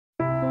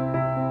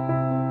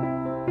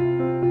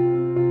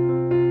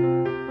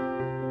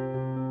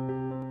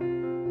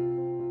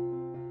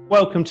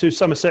Welcome to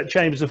Somerset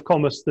Chambers of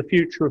Commerce, the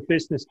Future of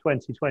Business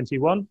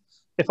 2021.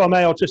 If I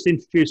may, I'll just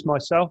introduce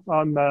myself.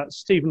 I'm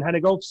Stephen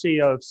Hennigold,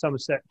 CEO of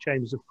Somerset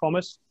Chambers of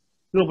Commerce.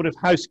 A little bit of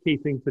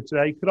housekeeping for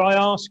today. Could I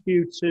ask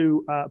you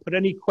to put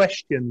any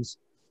questions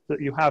that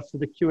you have for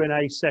the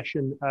Q&A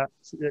session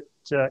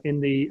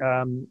in the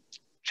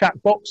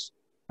chat box?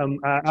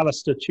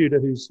 Alistair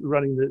Tudor, who's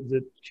running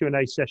the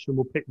Q&A session,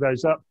 will pick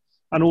those up.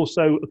 And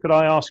also, could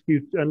I ask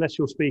you, unless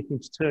you're speaking,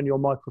 to turn your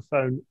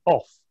microphone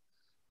off?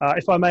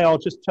 If I may, I'll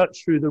just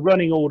touch through the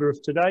running order of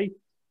today.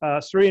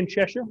 Sir Ian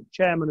Cheshire,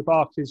 Chairman of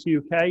Barclays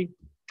UK,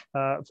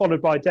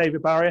 followed by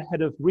David Barrier,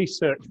 Head of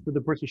Research for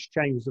the British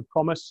Chambers of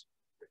Commerce,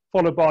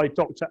 followed by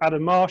Dr.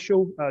 Adam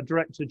Marshall,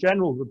 Director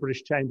General of the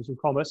British Chambers of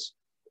Commerce.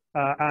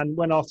 And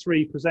when our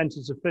three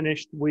presenters are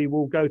finished, we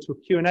will go to a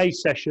Q&A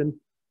session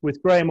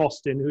with Graham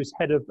Austin, who is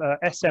Head of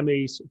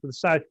SMEs for the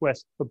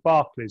Southwest for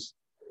Barclays.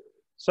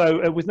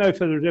 So with no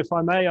further ado, if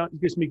I may, it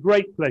gives me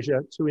great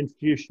pleasure to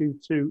introduce you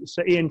to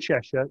Sir Ian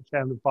Cheshire,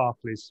 Chairman of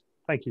Barclays.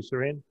 Thank you,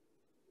 Sir Ian.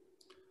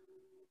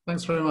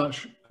 Thanks very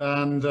much.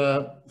 And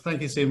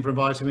thank you, Stephen, for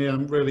inviting me.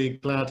 I'm really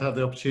glad to have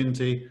the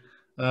opportunity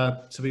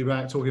to be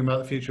back talking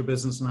about the future of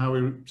business and how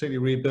we particularly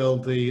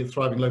rebuild the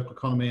thriving local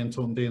economy in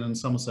Taunton Deane and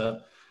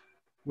Somerset.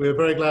 We're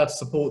very glad to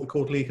support the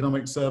quarterly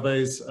economic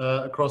surveys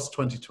across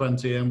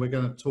 2020, and we're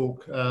going to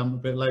talk a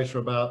bit later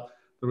about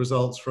the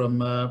results from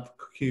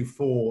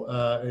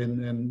Q4 in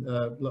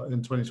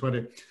 2020.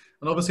 And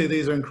obviously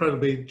these are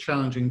incredibly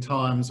challenging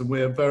times, and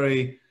we're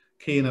very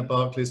keen at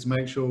Barclays to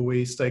make sure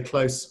we stay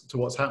close to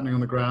what's happening on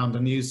the ground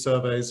and use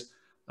surveys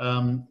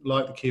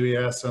like the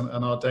QES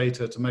and our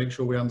data to make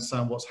sure we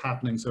understand what's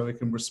happening so we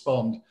can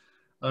respond.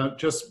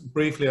 Just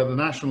briefly, at the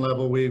national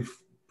level, we've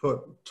put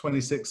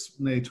nearly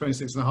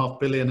 26.5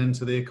 billion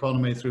into the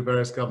economy through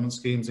various government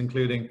schemes,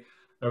 including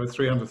over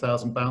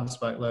 300,000 bounce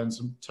back loans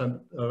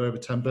and over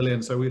 10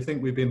 billion. So we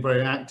think we've been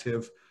very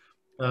active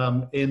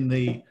in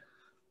the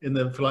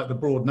the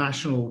broad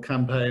national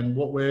campaign.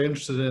 What we're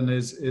interested in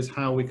is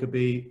how we could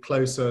be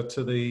closer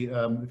to the,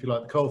 if you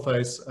like, the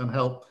coalface and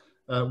help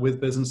with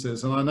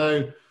businesses. And I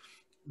know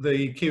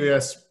the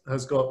QES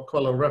has got quite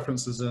a lot of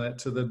references in it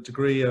to the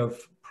degree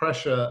of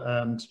pressure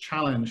and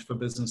challenge for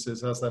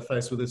businesses as they're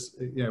faced with this,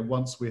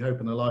 once we hope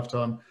in a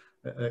lifetime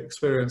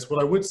experience. What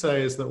I would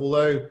say is that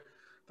although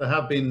there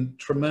have been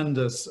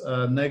tremendous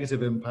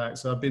negative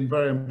impacts, I've been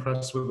very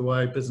impressed with the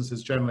way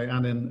businesses generally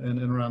and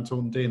in around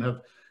Taunton Deane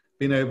have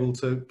been able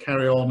to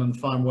carry on and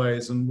find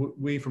ways. And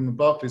we, from the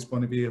Barclays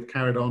point of view, have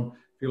carried on,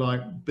 if you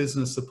like,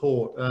 business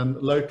support. And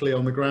locally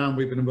on the ground,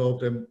 we've been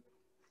involved in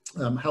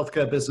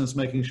healthcare business,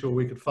 making sure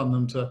we could fund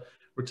them to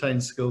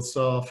retain skilled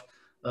staff,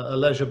 a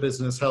leisure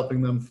business,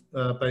 helping them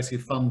basically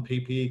fund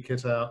PPE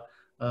kit out,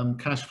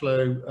 cash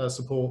flow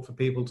support for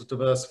people to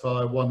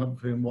diversify, one of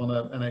whom won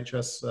an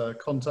NHS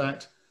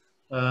contract.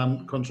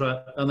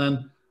 And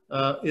then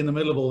in the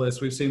middle of all this,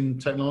 we've seen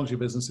technology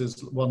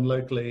businesses, one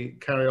locally,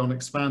 carry on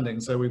expanding.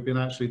 So we've been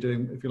actually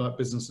doing, if you like,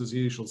 business as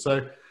usual.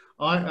 So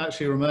I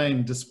actually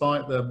remain,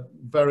 despite the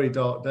very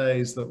dark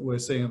days that we're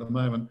seeing at the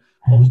moment,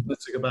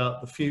 optimistic about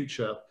the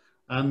future.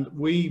 And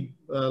we,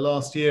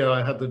 last year,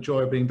 I had the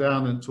joy of being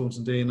down in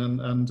Taunton Deane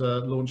and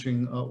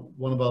launching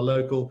one of our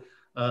local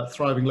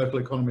Thriving Local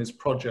Economies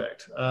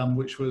project,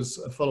 which was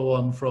a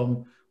follow-on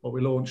from what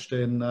we launched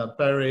in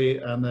Bury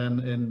and then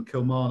in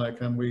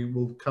Kilmarnock, and we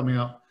will coming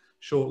up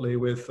shortly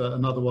with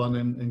another one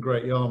in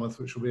Great Yarmouth,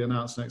 which will be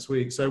announced next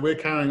week. So we're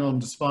carrying on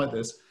despite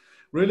this,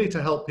 really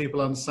to help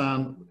people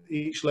understand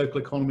each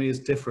local economy is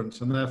different,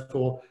 and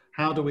therefore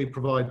how do we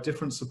provide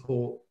different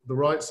support, the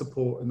right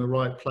support in the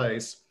right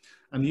place,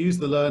 and use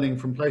the learning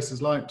from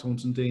places like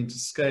Taunton Deane to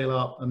scale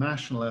up a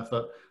national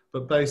effort,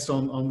 but based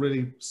on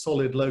really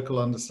solid local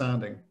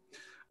understanding.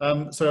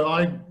 So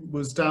I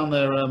was down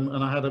there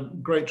and I had a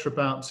great trip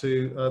out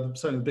to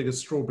certainly the biggest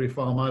strawberry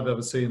farm I've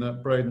ever seen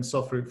at Braden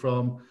Softfruit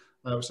Farm,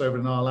 which was over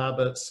in Isle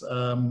Abbots.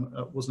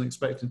 I wasn't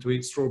expecting to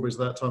eat strawberries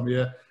that time of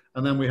year.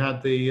 And then we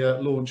had the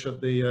launch at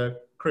the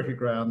cricket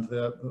ground,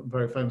 the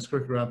very famous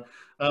cricket ground.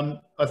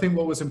 I think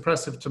what was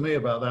impressive to me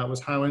about that was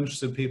how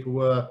interested people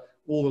were,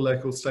 all the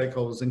local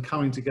stakeholders, in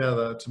coming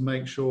together to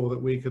make sure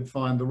that we could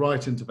find the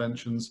right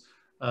interventions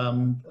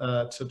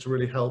to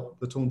really help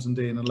the Taunton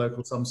Deane and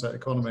local Somerset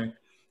economy.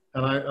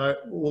 And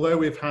although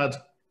we've had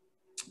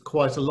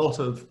quite a lot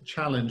of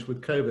challenge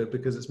with COVID,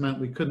 because it's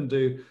meant we couldn't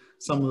do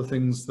some of the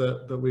things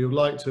that we would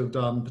like to have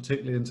done,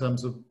 particularly in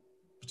terms of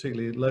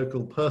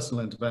local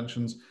personal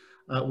interventions,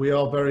 we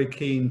are very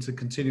keen to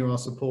continue our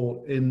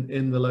support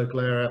in the local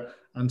area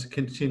and to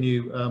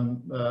continue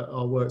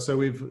our work. So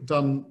we've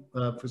done,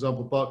 for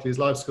example, Barclays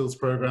Life Skills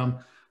Programme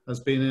has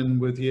been in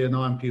with Year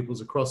 9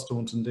 pupils across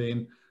Taunton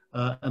Deane.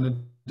 And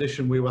in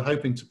addition, we were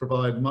hoping to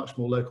provide much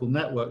more local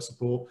network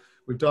support.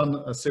 We've done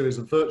a series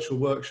of virtual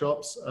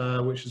workshops,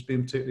 which has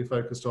been particularly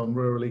focused on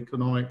rural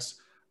economics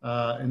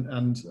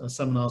and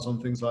seminars on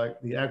things like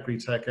the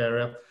agri-tech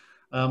area.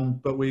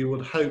 But we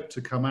would hope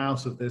to come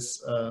out of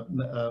this sort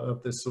of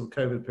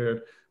COVID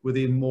period with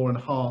even more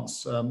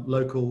enhanced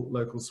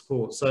local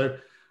support. So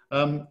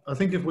I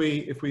think if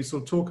we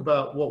sort of talk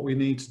about what we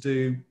need to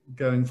do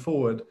going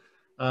forward,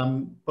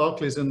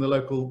 Barclays in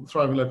the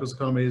thriving locals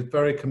economy is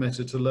very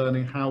committed to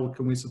learning how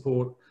can we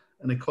support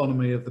an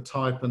economy of the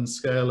type and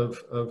scale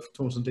of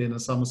Taunton Deane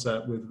and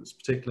Somerset with its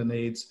particular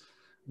needs.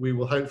 We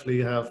will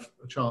hopefully have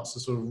a chance to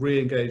sort of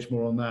re-engage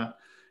more on that.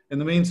 In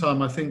the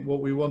meantime, I think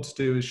what we want to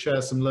do is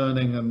share some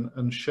learning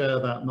and share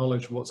that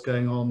knowledge of what's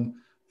going on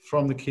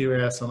from the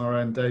QAS and our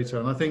own data.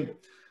 And I think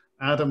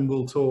Adam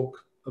will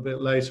talk a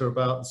bit later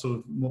about sort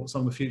of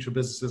some of the future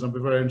businesses. I'd be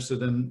very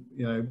interested in,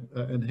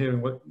 in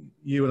hearing what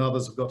you and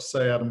others have got to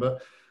say, Adam.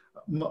 But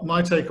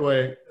my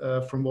takeaway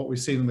from what we've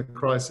seen in the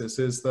crisis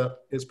is that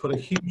it's put a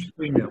huge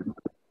premium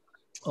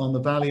on the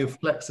value of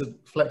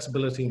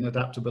flexibility and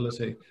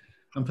adaptability.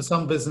 And for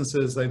some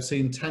businesses, they've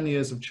seen 10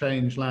 years of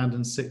change land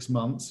in 6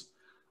 months,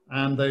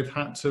 and they've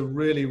had to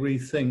really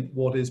rethink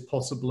what is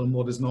possible and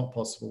what is not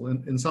possible.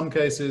 In some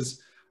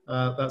cases,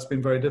 that's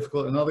been very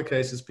difficult. In other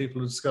cases,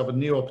 people have discovered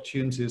new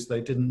opportunities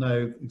they didn't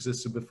know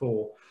existed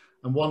before.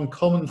 And one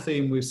common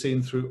theme we've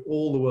seen through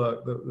all the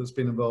work that's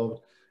been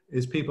involved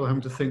is people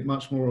having to think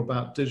much more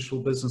about digital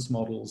business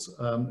models.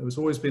 It was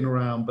always been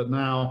around, but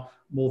now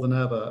more than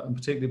ever, and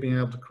particularly being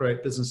able to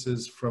create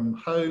businesses from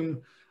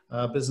home,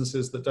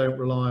 businesses that don't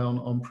rely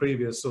on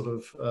previous sort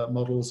of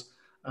models,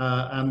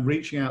 and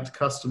reaching out to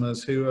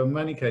customers who are in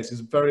many cases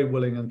very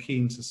willing and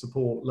keen to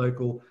support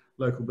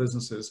local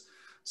businesses.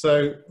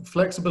 So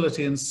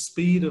flexibility and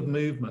speed of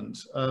movement,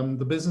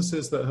 the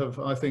businesses that have,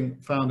 I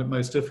think, found it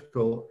most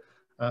difficult,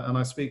 and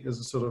I speak as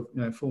a sort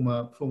of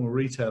former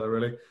retailer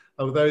really,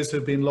 are those who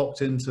have been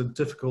locked into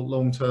difficult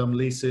long-term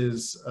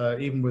leases,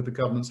 even with the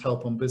government's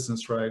help on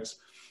business rates,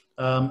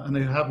 and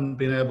who haven't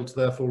been able to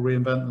therefore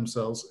reinvent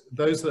themselves.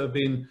 Those that have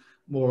been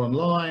more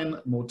online,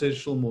 more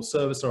digital, more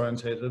service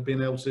orientated have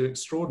been able to do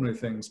extraordinary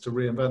things to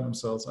reinvent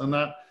themselves, and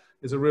that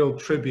is a real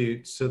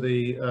tribute to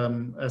the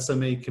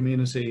SME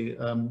community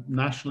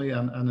nationally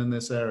and in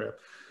this area.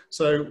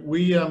 So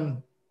we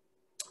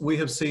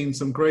have seen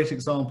some great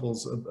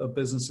examples of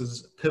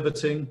businesses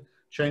pivoting,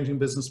 changing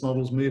business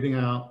models,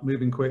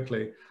 moving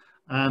quickly.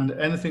 And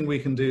anything we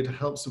can do to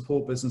help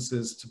support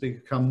businesses to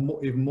become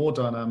even more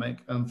dynamic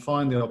and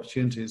find the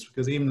opportunities,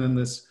 because even in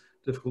this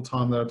difficult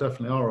time, there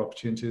definitely are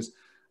opportunities,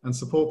 and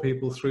support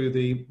people through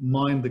the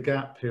mind the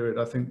gap period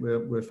I think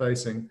we're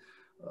facing.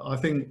 I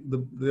think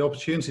the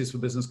opportunities for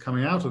business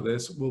coming out of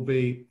this will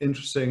be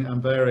interesting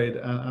and varied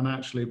and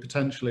actually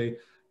potentially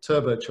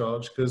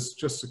turbocharged, because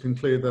just to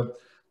conclude, the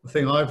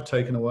thing I've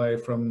taken away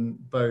from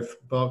both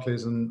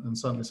Barclays and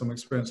certainly some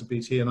experience of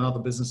BT and other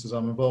businesses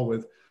I'm involved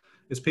with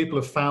is people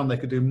have found they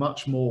could do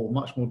much more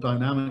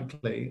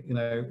dynamically,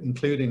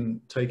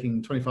 including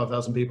taking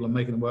 25,000 people and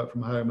making them work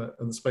from home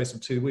in the space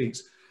of 2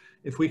 weeks.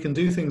 If we can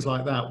do things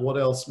like that, what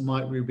else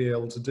might we be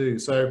able to do?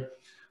 So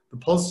the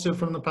positive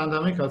from the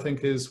pandemic, I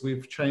think, is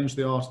we've changed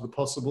the art of the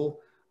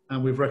possible,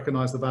 and we've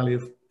recognized the value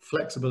of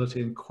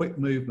flexibility and quick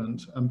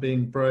movement and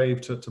being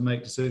brave to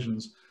make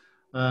decisions.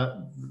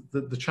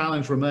 The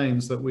challenge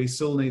remains that we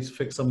still need to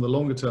fix some of the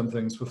longer term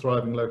things for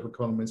thriving local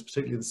economies,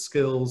 particularly the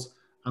skills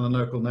and the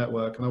local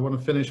network. And I want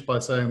to finish by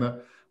saying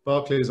that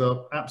Barclays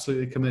are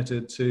absolutely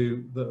committed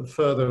to the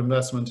further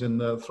investment in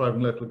the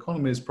Thriving Local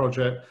Economies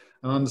project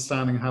and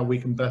understanding how we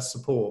can best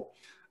support.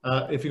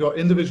 If you've got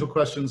individual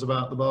questions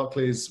about the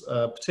Barclays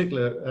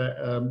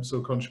particular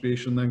sort of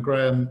contribution, then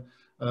Graham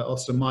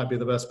Austin might be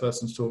the best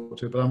person to talk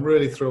to. But I'm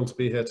really thrilled to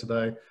be here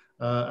today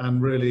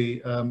and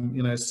really,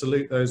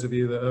 salute those of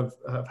you that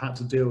have had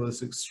to deal with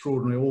this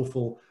extraordinary,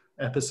 awful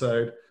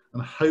episode.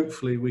 And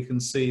hopefully we can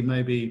see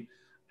maybe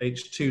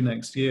H2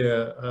 next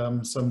year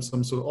some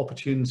sort of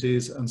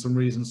opportunities and some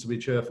reasons to be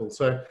cheerful.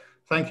 So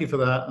thank you for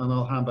that, and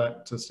I'll hand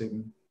back to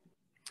Stephen.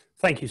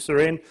 Thank you, Sir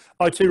Ian.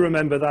 I too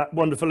remember that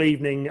wonderful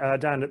evening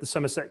down at the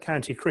Somerset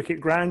County Cricket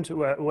Ground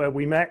where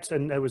we met,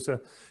 and there was a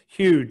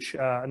huge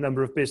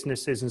number of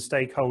businesses and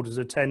stakeholders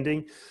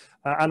attending.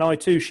 And I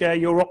too share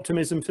your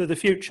optimism for the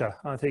future.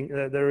 I think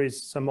there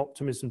is some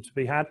optimism to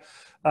be had.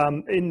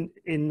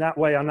 In that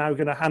way, I'm now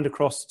going to hand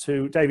across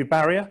to David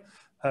Barrier,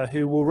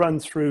 who will run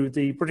through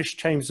the British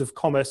Chambers of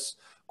Commerce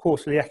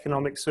Quarterly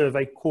Economic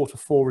Survey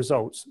Q4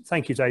 results.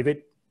 Thank you,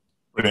 David.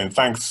 Brilliant.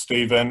 Thanks,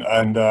 Stephen,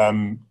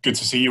 and good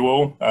to see you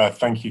all.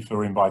 Thank you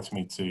for inviting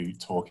me to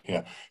talk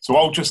here. So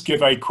I'll just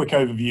give a quick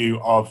overview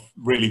of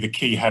really the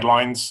key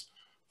headlines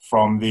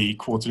from the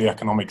Quarterly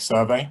Economic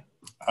Survey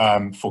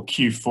for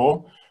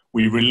Q4.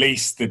 We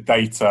released the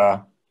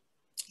data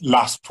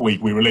last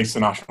week. We released the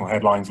national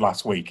headlines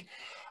last week.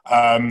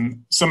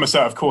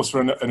 Somerset, of course, are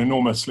an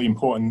enormously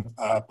important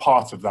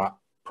part of that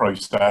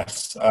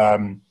process.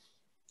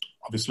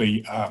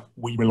 Obviously,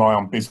 we rely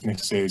on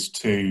businesses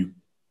to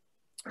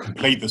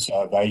complete the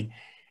survey.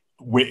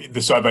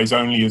 The survey is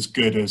only as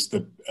good as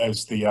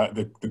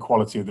the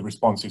quality of the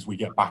responses we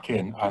get back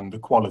in, and the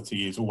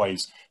quality is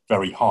always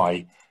very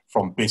high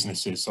from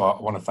businesses. So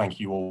I want to thank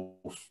you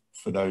all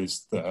for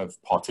those that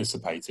have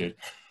participated.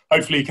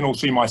 Hopefully you can all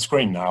see my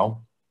screen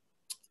now.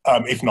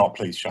 If not,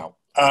 please shout.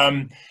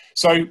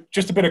 So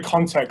just a bit of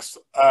context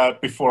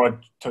before I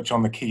touch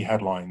on the key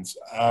headlines.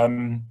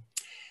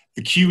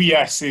 The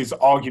QES is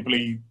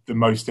arguably the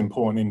most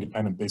important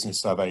independent business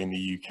survey in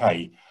the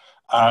UK.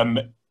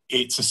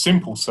 It's a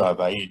simple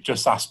survey. It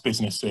just asks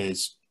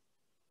businesses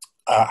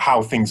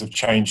how things have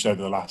changed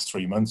over the last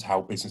 3 months,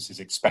 how businesses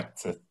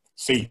expect to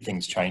see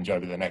things change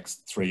over the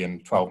next 3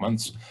 and 12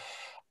 months.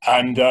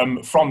 And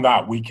from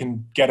that, we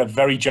can get a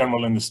very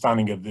general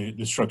understanding of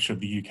the structure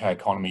of the UK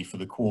economy for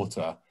the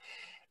quarter.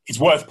 It's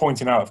worth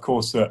pointing out, of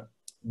course, that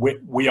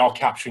we are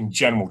capturing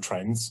general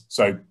trends.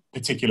 So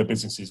particular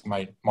businesses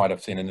might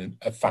have seen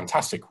a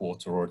fantastic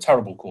quarter or a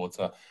terrible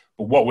quarter,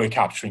 but what we're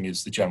capturing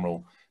is the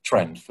general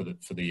trend for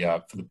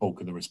the bulk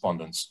of the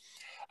respondents.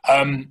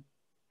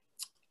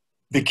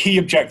 The key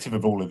objective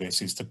of all of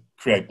this is to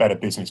create better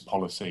business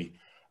policy.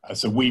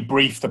 So we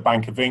brief the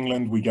Bank of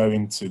England, we go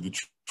into the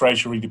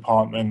Treasury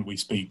Department, we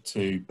speak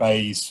to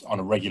BEIS on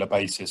a regular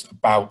basis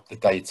about the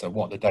data,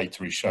 what the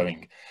data is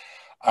showing,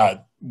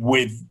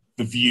 with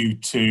the view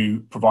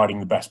to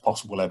providing the best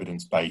possible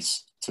evidence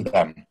base to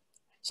them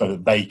so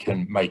that they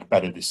can make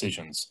better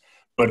decisions.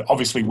 But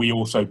obviously we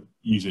also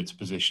use it to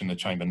position the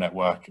Chamber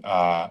network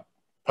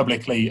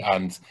publicly,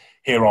 and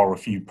here are a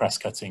few press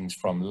cuttings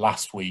from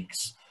last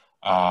week's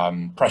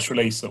press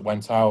release that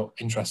went out.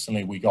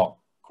 Interestingly, we got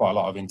quite a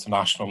lot of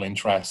international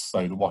interest,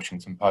 so the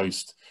Washington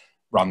Post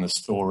ran the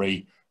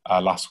story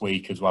last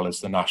week, as well as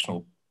the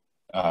national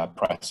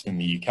press in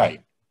the UK.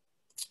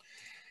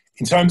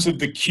 In terms of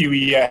the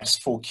QES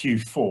for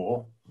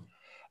Q4,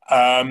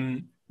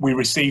 we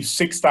received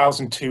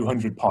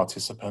 6,200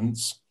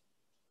 participants.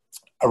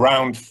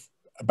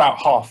 About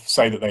half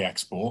say that they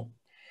export.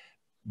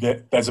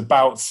 There's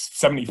about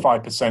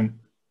 75%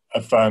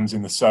 of firms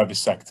in the service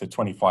sector,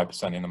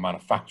 25% in the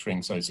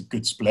manufacturing, so it's a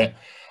good split.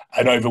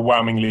 And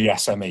overwhelmingly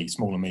SME,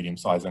 small and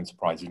medium-sized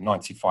enterprises,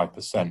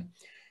 95%.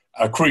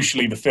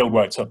 Crucially, the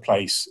fieldwork took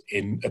place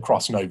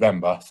across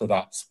November, so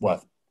that's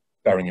worth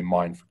bearing in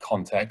mind for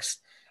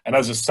context. And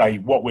as I say,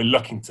 what we're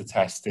looking to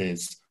test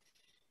is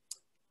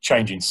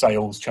change in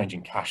sales, change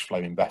in cash flow,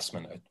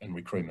 investment and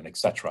recruitment,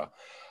 etc.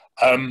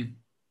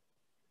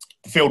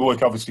 The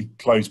fieldwork obviously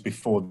closed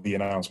before the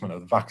announcement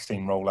of the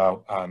vaccine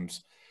rollout, and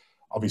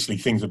obviously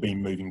things have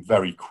been moving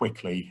very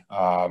quickly.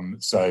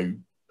 So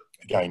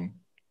again,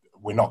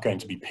 we're not going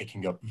to be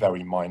picking up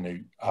very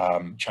minute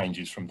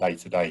changes from day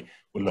to day.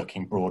 We're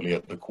looking broadly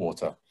at the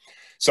quarter.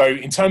 So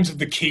in terms of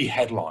the key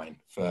headline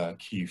for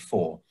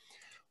Q4,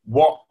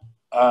 what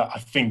I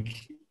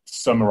think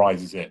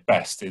summarizes it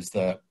best is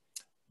that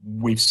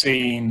we've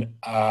seen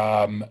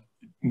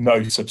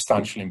no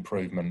substantial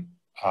improvement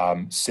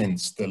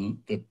since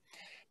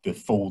the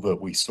fall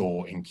that we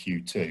saw in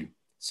Q2.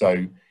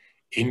 So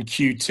in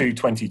Q2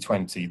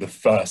 2020, the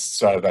first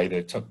survey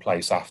that took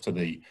place after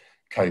the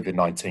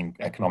COVID-19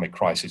 economic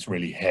crisis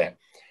really hit,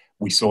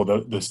 we saw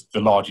the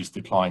largest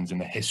declines in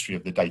the history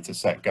of the data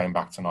set going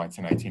back to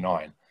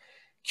 1989.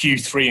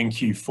 Q3 and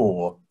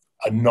Q4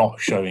 are not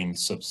showing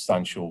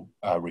substantial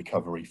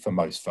recovery for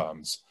most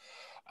firms.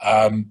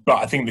 But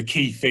I think the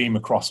key theme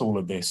across all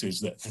of this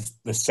is that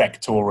the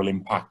sectoral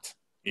impact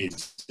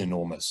is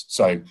enormous.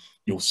 So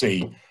you'll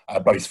see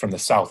both from the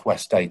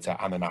Southwest data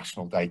and the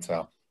national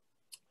data,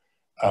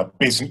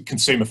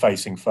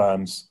 consumer-facing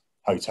firms,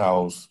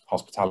 hotels,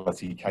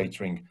 hospitality,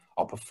 catering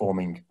are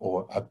performing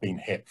or have been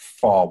hit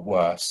far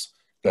worse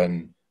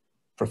than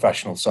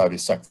professional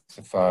service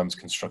sector firms,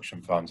 construction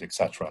firms,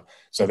 etc.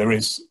 So there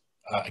is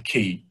a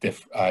key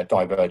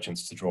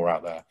divergence to draw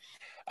out there.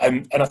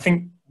 And I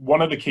think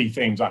one of the key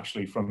themes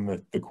actually from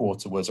the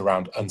quarter was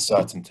around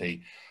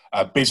uncertainty.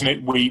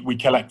 We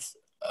collect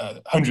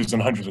hundreds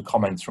and hundreds of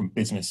comments from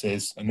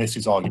businesses, and this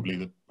is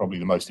arguably probably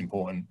the most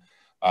important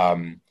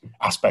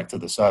aspect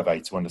of the survey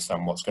to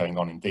understand what's going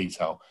on in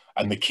detail.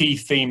 And the key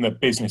theme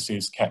that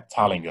businesses kept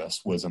telling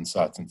us was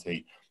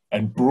uncertainty.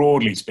 And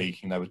broadly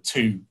speaking, there were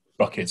two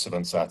buckets of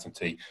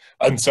uncertainty.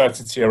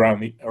 Uncertainty around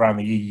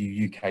the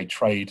EU-UK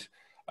trade,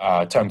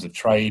 terms of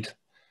trade,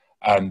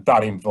 and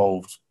that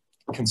involved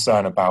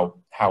concern about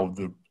how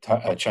the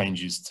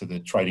changes to the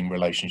trading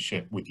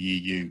relationship with the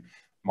EU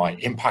might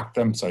impact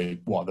them. So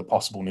what are the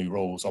possible new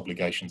rules,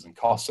 obligations and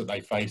costs that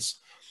they face?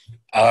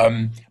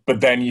 But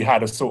then you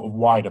had a sort of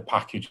wider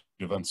package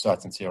of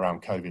uncertainty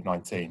around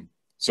COVID-19.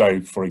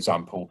 So, for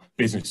example,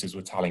 businesses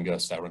were telling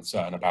us they're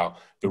uncertain about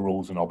the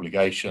rules and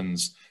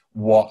obligations,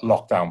 what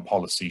lockdown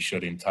policy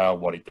should entail,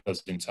 what it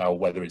does entail,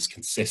 whether it's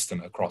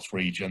consistent across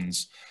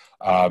regions.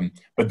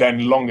 But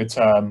then longer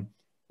term,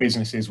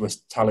 businesses were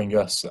telling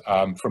us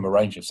from a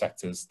range of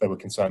sectors, they were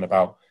concerned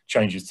about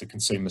changes to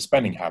consumer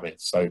spending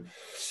habits. So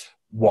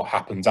what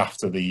happens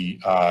after the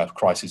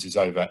crisis is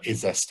over?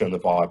 Is there still a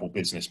viable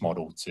business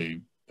model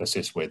to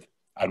persist with?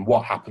 And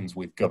what happens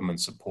with government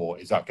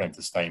support? Is that going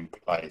to stay in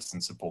place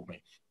and support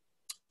me?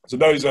 So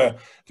those are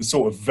the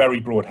sort of very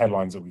broad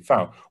headlines that we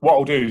found. What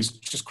I'll do is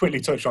just quickly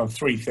touch on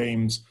three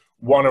themes.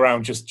 One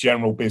around just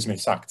general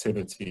business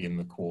activity in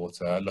the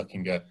quarter,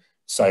 looking at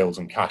sales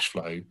and cash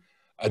flow.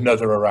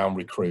 Another around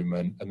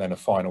recruitment, and then a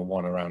final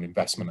one around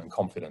investment and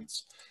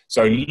confidence.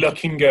 So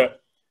looking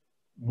at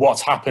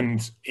what's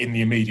happened in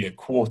the immediate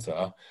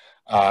quarter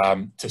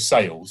to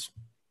sales,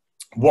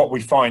 what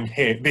we find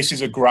here, this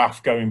is a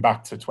graph going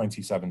back to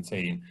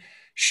 2017,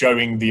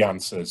 showing the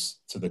answers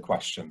to the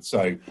question.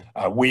 So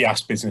we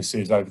asked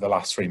businesses over the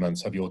last 3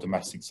 months, have your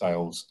domestic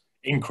sales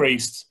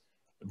increased,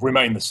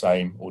 remained the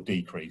same, or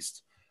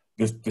decreased?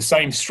 The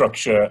same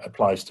structure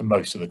applies to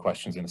most of the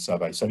questions in the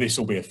survey. So this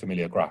will be a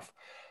familiar graph.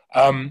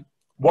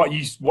 What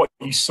you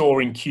saw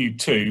in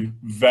Q2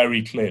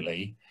 very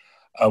clearly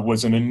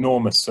was an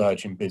enormous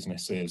surge in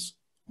businesses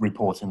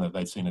reporting that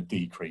they'd seen a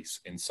decrease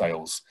in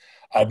sales.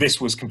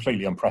 This was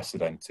completely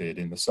unprecedented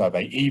in the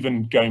survey.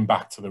 Even going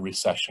back to the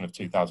recession of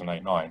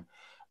 2008-9,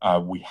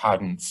 we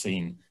hadn't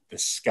seen the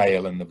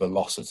scale and the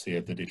velocity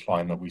of the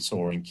decline that we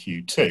saw in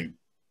Q2.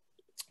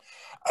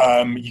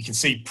 You can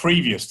see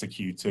previous to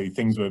Q2,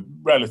 things were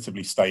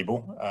relatively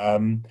stable.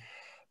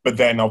 But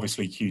then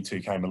obviously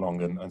Q2 came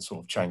along and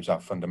sort of changed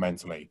that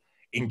fundamentally.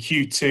 In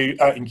Q3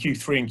 and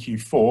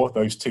Q4,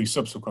 those two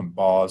subsequent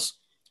bars,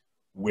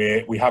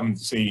 we haven't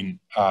seen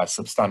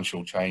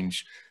substantial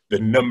change. The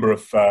number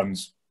of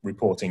firms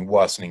reporting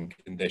worsening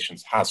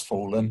conditions has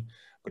fallen,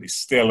 but it's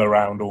still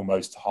around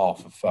almost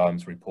half of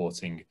firms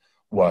reporting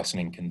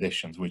worsening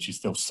conditions, which is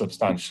still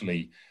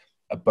substantially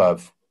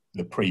above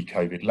the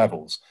pre-COVID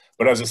levels.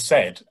 But as I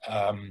said,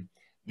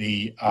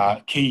 the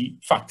key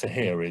factor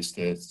here is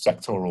the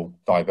sectoral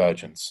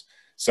divergence.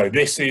 So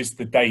this is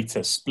the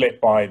data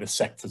split by the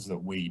sectors that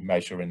we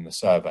measure in the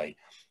survey.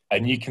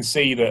 And you can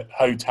see that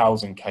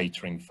hotels and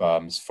catering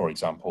firms, for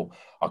example,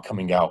 are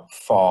coming out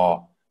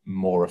far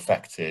more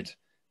affected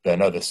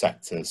than other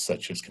sectors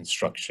such as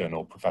construction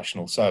or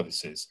professional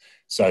services.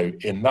 So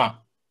in that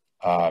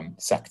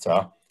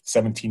sector,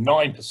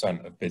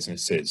 79% of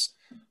businesses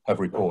have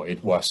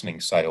reported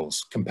worsening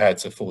sales compared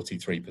to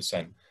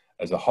 43%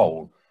 as a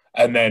whole.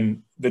 And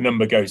then the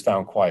number goes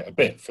down quite a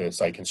bit for,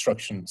 say,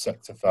 construction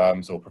sector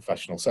firms or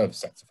professional service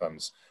sector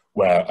firms,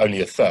 where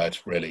only a third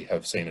really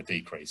have seen a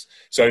decrease.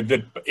 So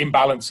the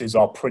imbalances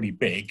are pretty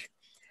big.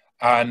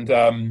 And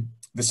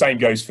the same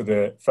goes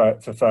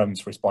for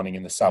firms responding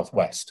in the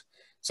Southwest.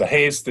 So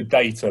here's the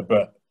data,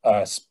 but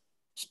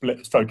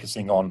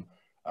focusing on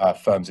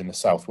firms in the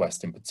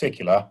Southwest in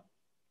particular.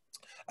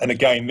 And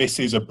again, this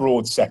is a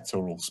broad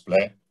sectoral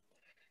split,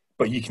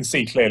 but you can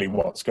see clearly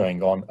what's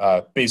going on.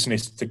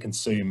 Business to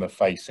consumer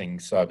facing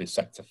service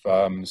sector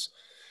firms,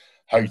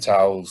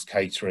 hotels,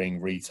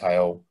 catering,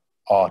 retail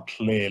are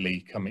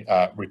clearly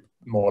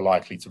more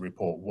likely to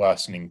report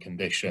worsening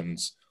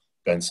conditions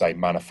than, say,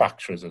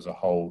 manufacturers as a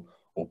whole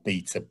or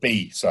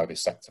B2B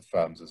service sector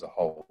firms as a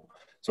whole.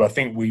 So I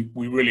think we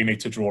really need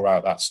to draw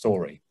out that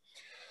story.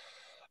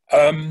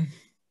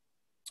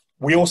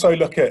 We also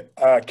look at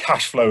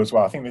cash flow as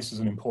well. I think this is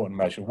an important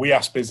measure. We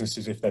ask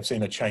businesses if they've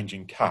seen a change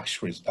in cash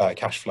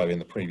flow in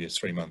the previous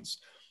 3 months.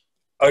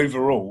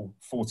 Overall,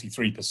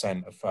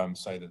 43% of firms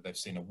say that they've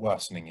seen a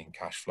worsening in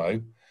cash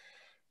flow.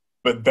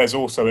 But there's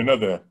also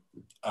another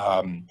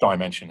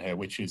dimension here,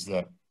 which is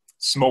that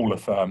smaller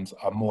firms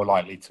are more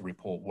likely to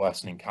report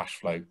worsening cash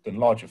flow than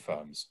larger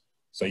firms.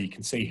 So you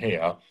can see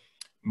here,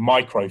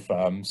 micro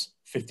firms,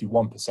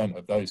 51%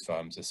 of those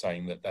firms are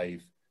saying that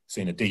they've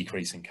seen a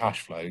decrease in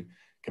cash flow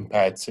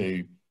compared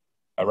to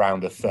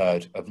around a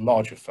third of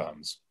larger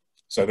firms.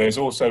 So there's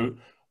also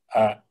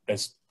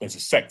there's a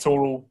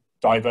sectoral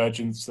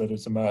divergence that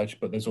has emerged,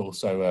 but there's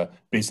also a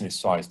business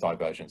size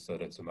divergence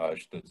that has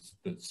emerged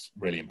that's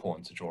really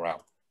important to draw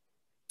out.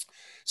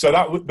 So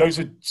those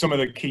are some of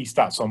the key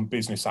stats on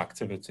business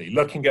activity.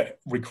 Looking at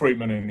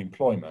recruitment and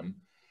employment,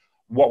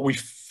 what we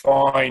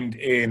find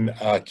in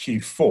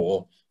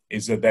Q4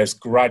 is that there's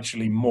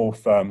gradually more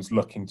firms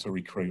looking to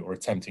recruit or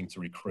attempting to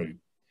recruit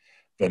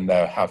than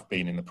there have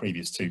been in the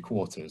previous 2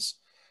 quarters.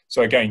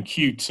 So again,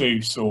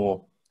 Q2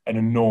 saw an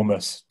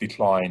enormous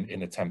decline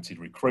in attempted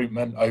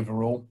recruitment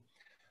overall.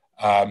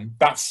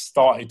 That's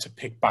started to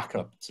pick back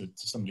up to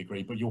some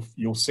degree, but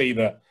you'll see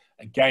that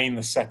again,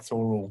 the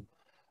sectoral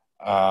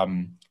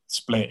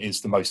split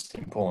is the most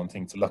important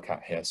thing to look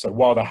at here. So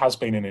while there has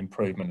been an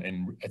improvement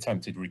in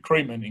attempted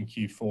recruitment in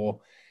Q4,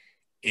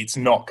 it's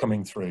not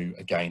coming through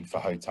again for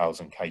hotels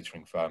and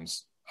catering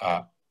firms.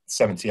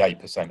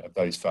 78% of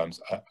those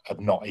firms have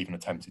not even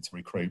attempted to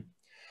recruit.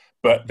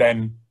 But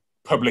then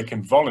public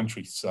and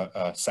voluntary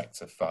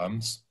sector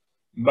firms,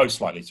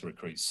 most likely to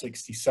recruit,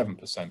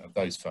 67% of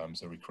those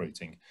firms are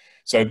recruiting.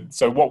 So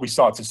what we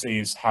start to see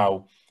is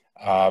how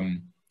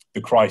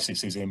the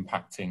crisis is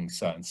impacting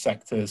certain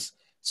sectors.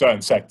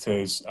 Certain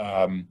sectors,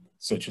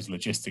 such as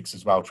logistics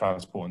as well,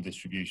 transport and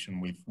distribution,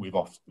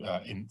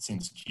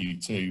 since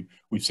Q2,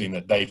 we've seen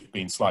that they've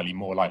been slightly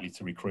more likely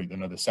to recruit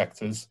than other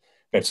sectors.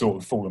 They've sort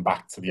of fallen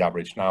back to the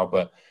average now,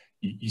 but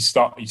you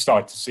start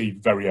to see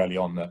very early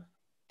on that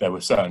there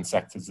were certain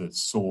sectors that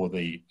saw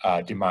the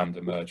demand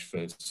emerge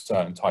for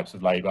certain types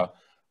of labour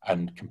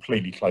and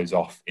completely close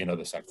off in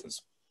other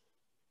sectors.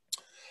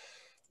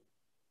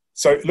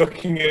 So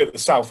looking at the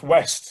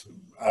Southwest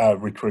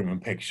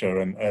recruitment picture,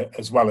 and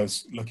as well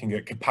as looking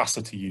at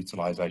capacity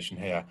utilisation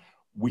here,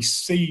 we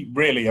see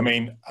really, I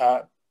mean,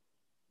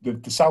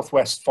 the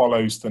Southwest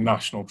follows the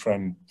national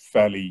trend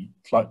fairly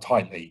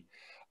tightly.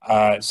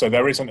 So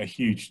there isn't a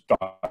huge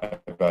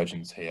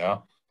divergence here.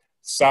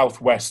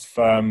 Southwest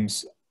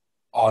firms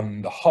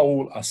on the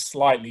whole are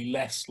slightly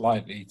less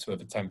likely to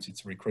have attempted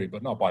to recruit,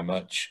 but not by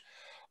much.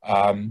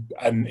 And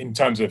in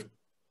terms of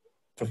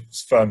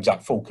firms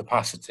at full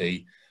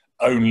capacity,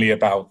 only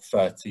about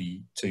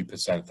 32%,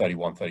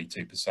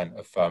 32%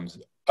 of firms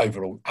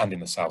overall and in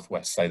the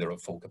Southwest say they're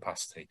at full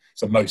capacity.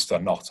 So most are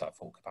not at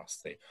full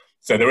capacity.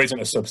 So there isn't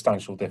a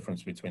substantial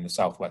difference between the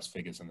Southwest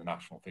figures and the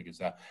national figures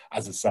there.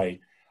 As I say,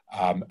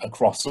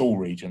 across all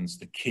regions,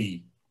 the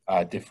key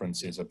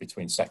differences are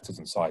between sectors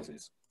and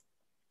sizes.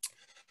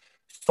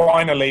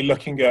 Finally,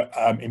 looking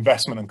at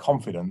investment and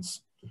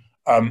confidence,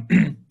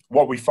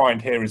 what we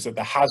find here is that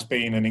there has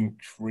been an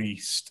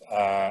increased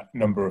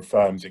number of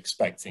firms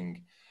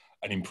expecting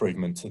an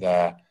improvement to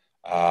their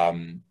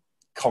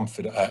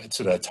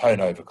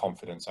turnover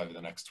confidence over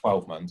the next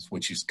 12 months,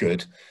 which is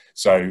good.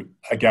 So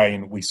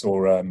again, we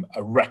saw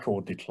a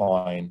record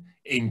decline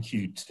in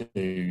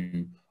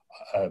Q2,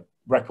 a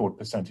record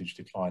percentage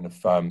decline of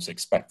firms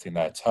expecting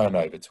their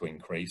turnover to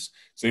increase.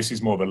 So this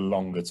is more of a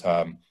longer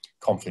term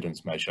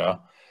confidence measure.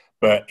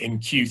 But in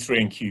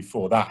Q3 and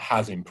Q4, that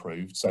has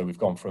improved. So we've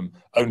gone from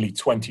only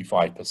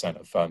 25%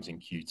 of firms in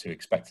Q2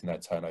 expecting their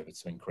turnover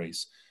to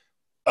increase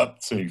up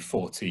to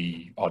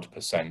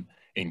 40-odd%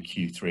 in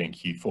Q3 and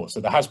Q4.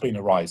 So there has been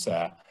a rise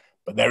there,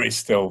 but there is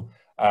still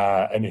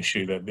an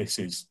issue that this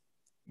is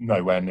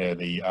nowhere near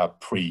the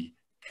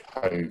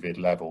pre-COVID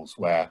levels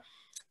where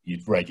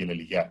you'd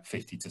regularly get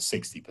 50 to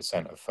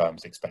 60% of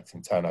firms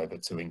expecting turnover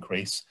to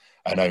increase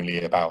and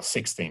only about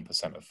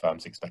 16% of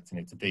firms expecting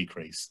it to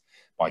decrease.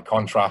 By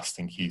contrast,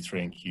 in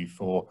Q3 and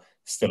Q4,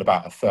 still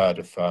about a third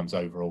of firms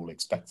overall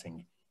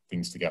expecting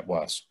things to get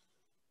worse.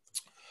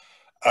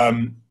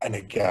 And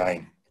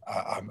again,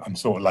 I'm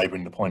sort of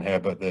labouring the point here,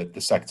 but the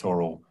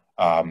sectoral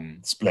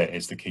split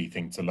is the key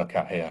thing to look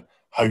at here.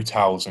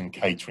 Hotels and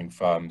catering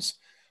firms,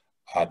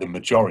 the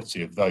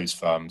majority of those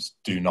firms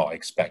do not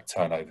expect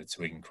turnover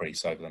to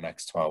increase over the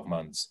next 12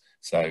 months.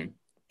 So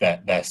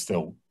they're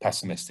still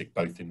pessimistic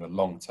both in the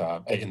long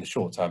term, in the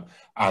short term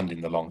and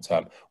in the long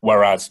term.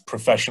 Whereas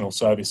professional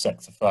service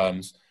sector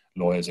firms,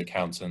 lawyers,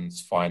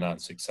 accountants,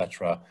 finance,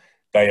 etc.,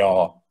 they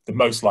are the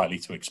most likely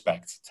to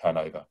expect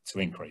turnover to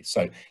increase.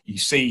 So you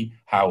see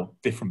how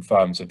different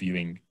firms are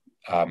viewing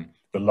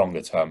the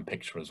longer term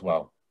picture as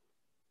well.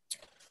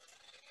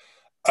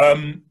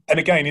 And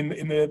again,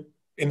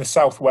 in the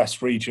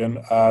Southwest region,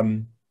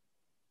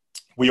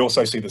 we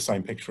also see the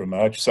same picture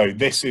emerge. So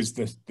this is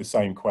the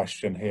same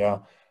question here.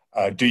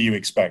 Do you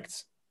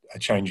expect a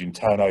change in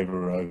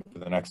turnover over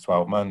the next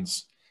 12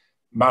 months?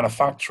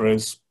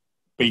 Manufacturers,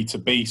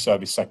 B2B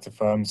service sector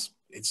firms,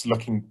 it's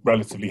looking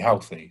relatively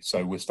healthy.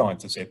 So we're starting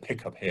to see a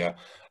pickup here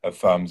of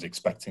firms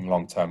expecting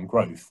long-term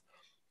growth.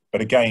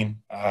 But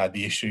again,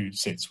 the issue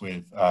sits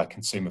with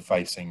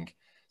consumer-facing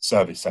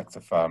service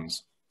sector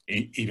firms,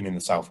 even in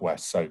the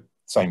Southwest. So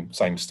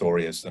same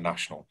story as the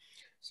national.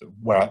 So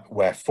where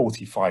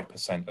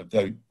 45% of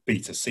the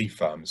B2C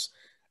firms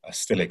are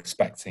still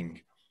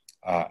expecting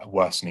a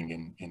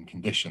worsening in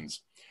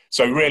conditions.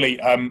 So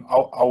really,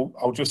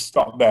 I'll just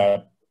stop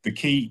there. The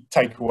key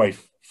takeaway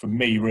for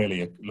me,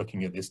 really,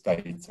 looking at this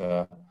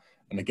data,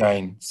 and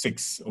again,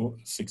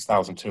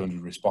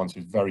 6,200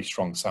 responses, very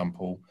strong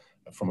sample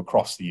from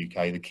across the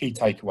UK. The key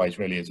takeaways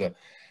really is that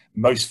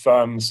most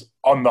firms,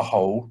 on the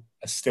whole,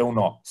 are still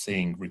not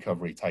seeing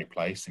recovery take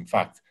place. In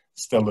fact,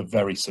 still a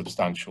very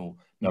substantial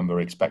number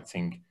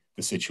expecting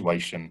the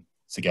situation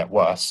to get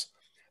worse,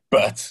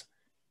 but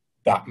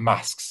that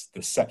masks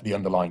the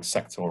underlying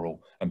sectoral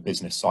and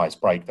business size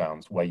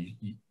breakdowns where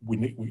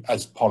we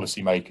as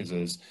policymakers,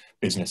 as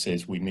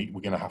businesses, we're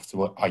going to have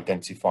to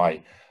identify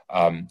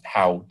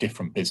how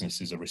different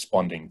businesses are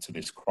responding to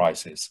this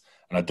crisis.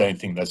 And I don't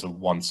think there's a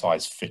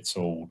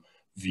one-size-fits-all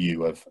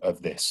view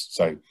of this.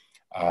 So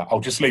I'll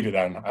just leave it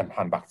there and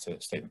hand back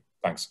to Stephen.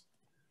 Thanks.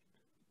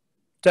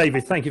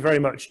 David, thank you very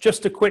much.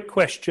 Just a quick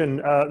question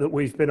that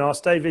we've been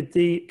asked. David,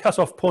 the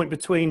cut-off point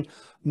between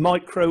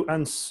micro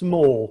and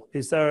small,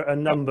 is there a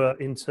number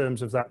in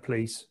terms of that,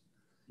 please?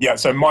 Yeah,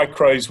 so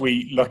micros,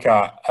 we look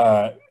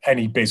at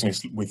any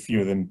business with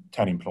fewer than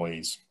 10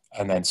 employees,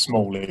 and then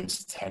small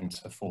is 10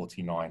 to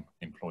 49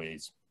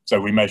 employees.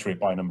 So we measure it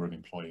by number of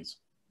employees.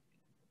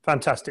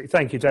 Fantastic.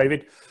 Thank you,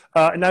 David.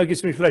 It now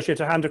gives me pleasure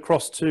to hand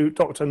across to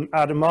Dr.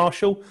 Adam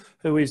Marshall,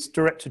 who is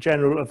Director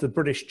General of the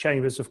British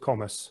Chambers of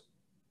Commerce.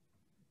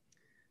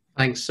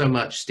 Thanks so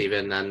much,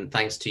 Stephen, and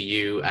thanks to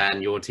you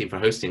and your team for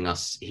hosting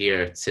us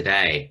here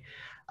today.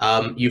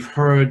 You've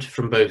heard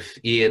from both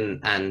Ian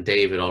and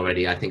David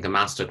already, I think, a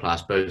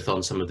masterclass both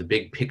on some of the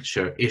big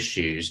picture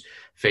issues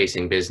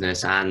facing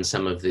business and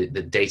some of the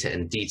data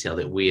and detail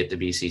that we at the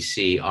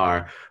BCC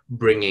are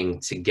bringing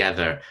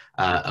together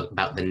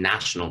about the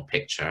national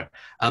picture.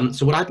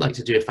 So what I'd like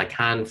to do, if I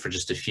can, for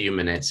just a few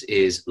minutes,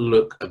 is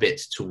look a bit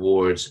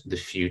towards the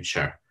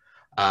future.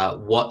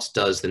 What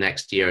does the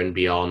next year and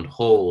beyond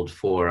hold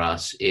for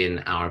us in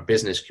our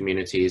business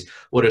communities?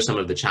 What are some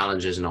of the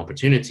challenges and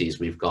opportunities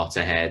we've got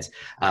ahead?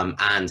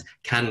 And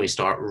can we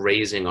start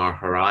raising our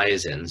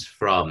horizons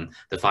from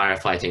the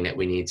firefighting that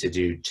we need to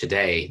do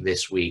today,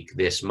 this week,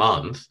 this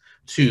month,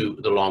 to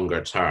the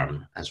longer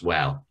term as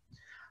well?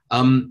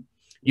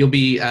 You'll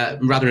be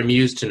rather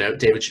amused to note,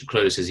 David should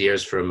close his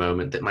ears for a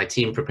moment, that my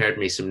team prepared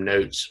me some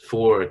notes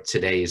for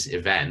today's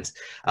event.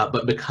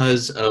 But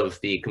because of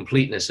the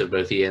completeness of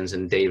both Ian's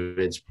and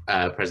David's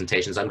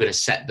presentations, I'm going to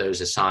set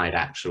those aside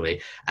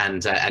actually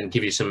and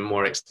give you some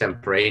more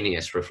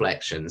extemporaneous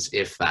reflections,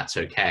 if that's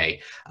okay,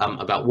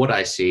 about what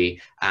I see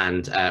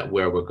and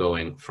where we're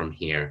going from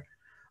here.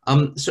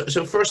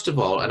 So first of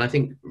all, and I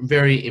think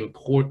very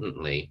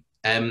importantly,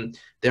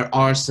 there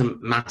are some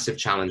massive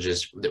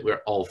challenges that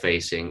we're all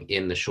facing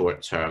in the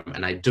short term,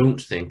 and I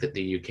don't think that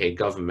the UK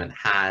government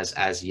has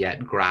as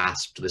yet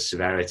grasped the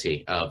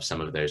severity of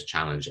some of those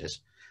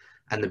challenges.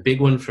 And the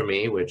big one for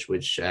me, which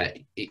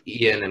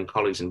Ian and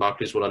colleagues in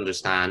Barclays will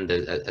understand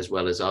as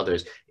well as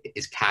others,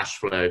 is cash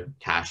flow,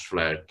 cash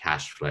flow,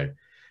 cash flow.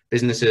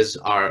 Businesses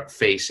are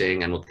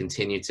facing and will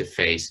continue to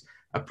face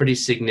a pretty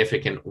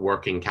significant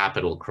working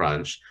capital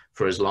crunch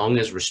for as long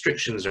as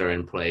restrictions are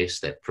in place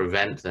that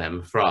prevent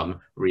them from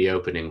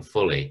reopening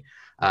fully.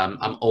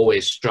 I'm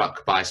always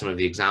struck by some of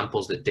the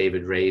examples that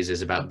David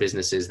raises about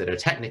businesses that are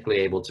technically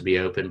able to be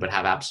open but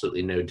have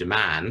absolutely no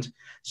demand,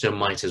 so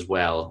might as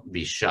well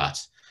be shut.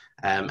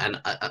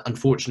 And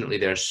unfortunately,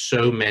 there are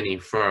so many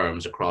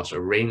firms across a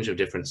range of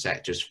different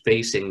sectors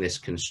facing this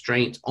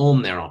constraint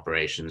on their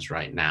operations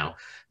right now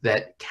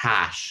that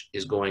cash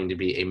is going to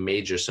be a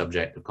major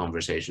subject of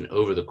conversation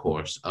over the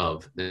course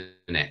of the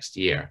next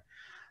year.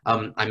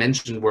 I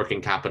mentioned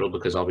working capital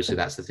because obviously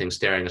that's the thing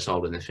staring us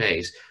all in the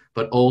face,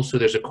 but also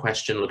there's a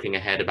question looking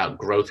ahead about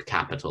growth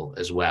capital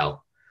as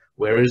well.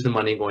 Where is the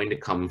money going to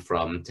come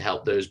from to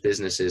help those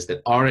businesses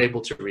that are able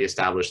to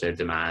reestablish their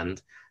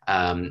demand,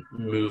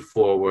 move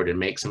forward and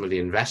make some of the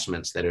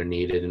investments that are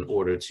needed in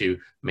order to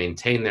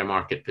maintain their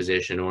market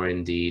position or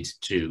indeed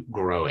to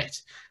grow it?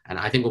 And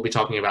I think we'll be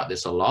talking about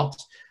this a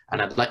lot.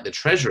 And I'd like the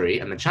Treasury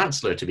and the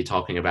Chancellor to be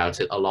talking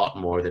about it a lot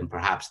more than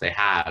perhaps they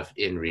have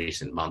in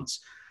recent months,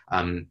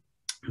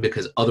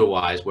 because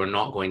otherwise we're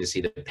not going to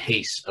see the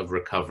pace of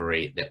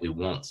recovery that we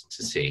want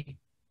to see.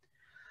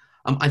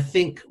 I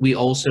think we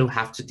also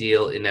have to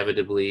deal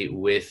inevitably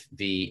with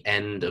the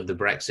end of the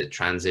Brexit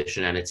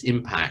transition and its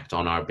impact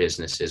on our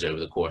businesses over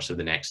the course of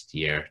the next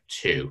year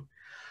too.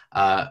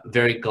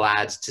 Very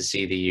glad to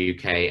see the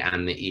UK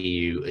and the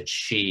EU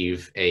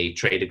achieve a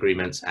trade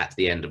agreement at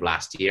the end of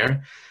last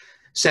year.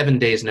 7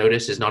 days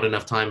notice is not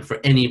enough time for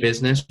any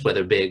business,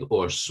 whether big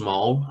or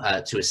small,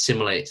 to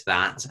assimilate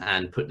that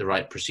and put the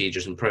right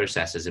procedures and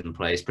processes in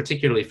place,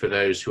 particularly for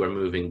those who are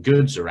moving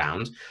goods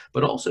around,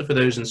 but also for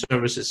those in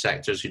services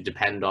sectors who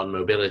depend on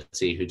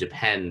mobility, who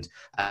depend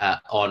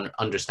on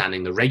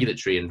understanding the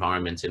regulatory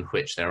environment in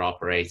which they're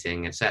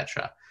operating,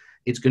 etc.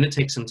 It's going to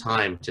take some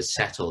time to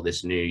settle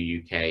this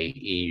new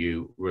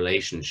UK-EU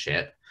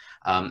relationship.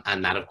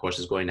 And that, of course,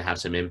 is going to have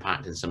some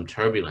impact and some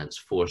turbulence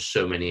for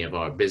so many of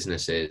our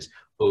businesses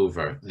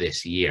over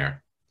this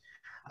year.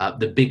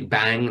 The big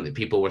bang that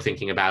people were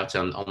thinking about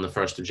on the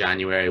 1st of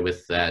January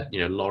with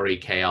lorry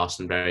chaos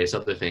and various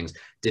other things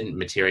didn't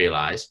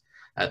materialize.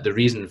 The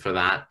reason for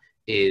that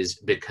is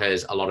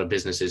because a lot of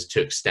businesses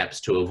took steps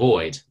to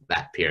avoid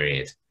that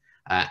period.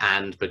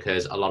 And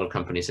because a lot of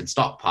companies had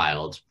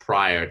stockpiled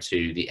prior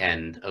to the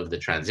end of the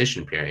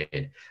transition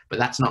period. But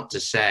that's not to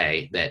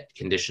say that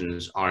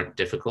conditions aren't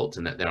difficult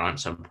and that there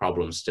aren't some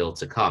problems still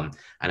to come.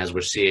 And as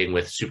we're seeing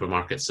with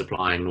supermarkets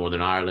supplying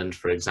Northern Ireland,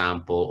 for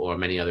example, or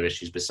many other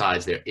issues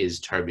besides, there is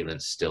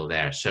turbulence still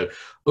there. So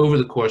over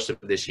the course of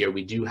this year,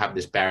 we do have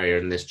this barrier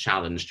and this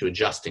challenge to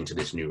adjusting to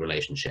this new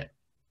relationship.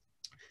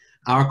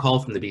 Our call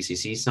from the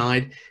BCC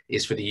side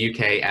is for the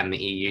UK and the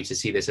EU to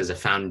see this as a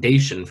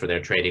foundation for their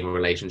trading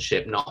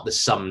relationship, not the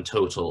sum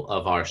total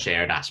of our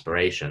shared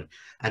aspiration,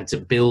 and to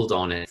build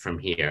on it from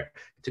here,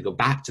 to go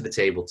back to the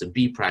table, to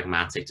be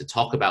pragmatic, to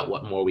talk about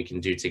what more we can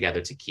do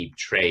together to keep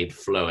trade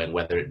flowing,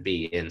 whether it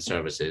be in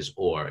services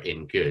or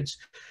in goods.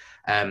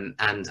 And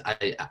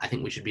I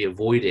think we should be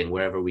avoiding,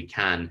 wherever we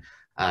can,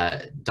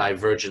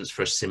 divergence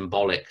for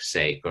symbolic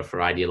sake or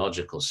for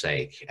ideological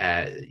sake.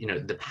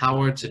 The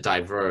power to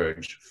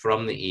diverge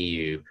from the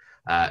EU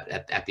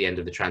at the end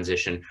of the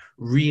transition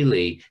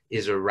really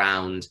is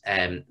around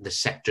the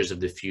sectors of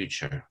the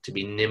future, to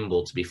be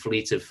nimble, to be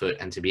fleet of foot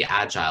and to be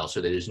agile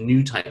so that as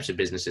new types of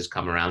businesses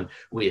come around,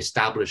 we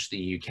establish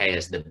the UK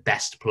as the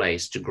best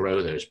place to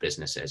grow those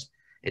businesses.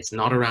 It's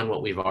not around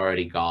what we've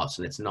already got,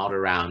 and it's not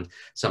around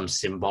some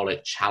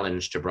symbolic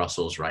challenge to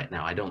Brussels right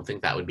now. I don't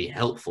think that would be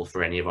helpful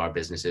for any of our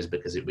businesses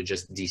because it would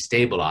just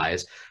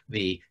destabilize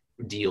the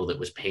deal that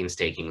was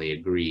painstakingly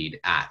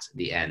agreed at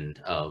the end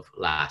of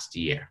last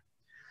year.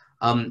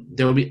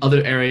 There will be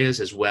other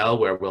areas as well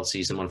where we'll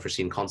see some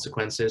unforeseen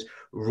consequences.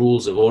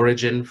 Rules of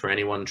origin for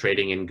anyone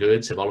trading in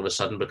goods have all of a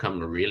sudden become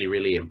really,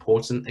 really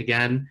important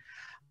again.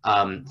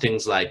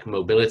 Things like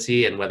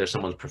mobility and whether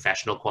someone's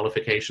professional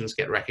qualifications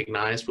get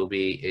recognized will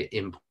be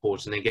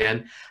important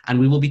again. And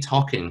we will be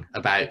talking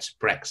about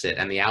Brexit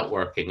and the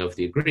outworking of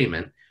the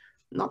agreement,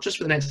 not just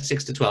for the next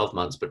 6 to 12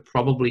 months, but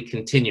probably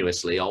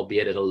continuously,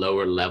 albeit at a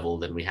lower level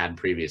than we had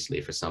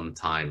previously for some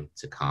time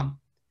to come.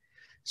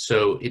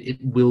 So it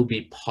will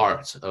be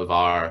part of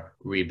our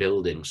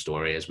rebuilding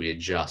story as we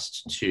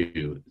adjust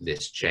to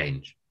this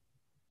change.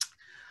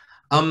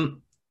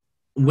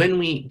 When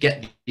we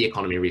get the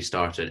economy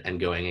restarted and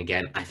going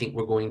again, I think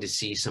we're going to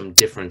see some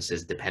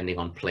differences depending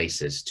on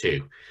places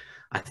too.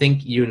 I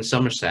think you in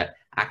Somerset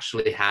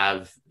actually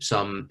have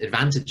some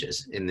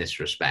advantages in this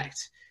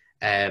respect.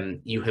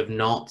 You have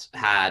not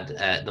had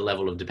the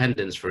level of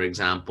dependence, for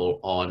example,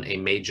 on a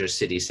major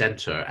city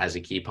centre as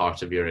a key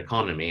part of your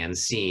economy and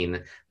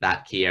seen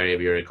that key area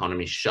of your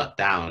economy shut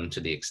down to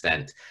the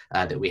extent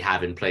that we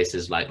have in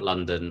places like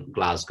London,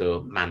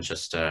 Glasgow,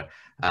 Manchester,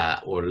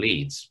 or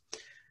Leeds.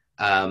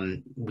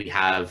 We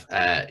have,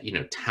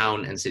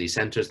 town and city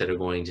centres that are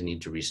going to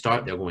need to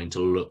restart. They're going to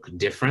look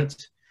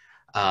different.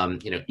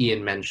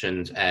 Ian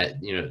mentioned,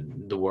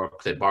 the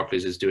work that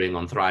Barclays is doing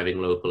on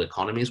thriving local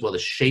economies. Well, the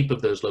shape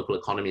of those local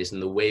economies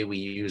and the way we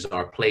use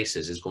our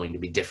places is going to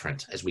be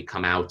different as we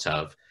come out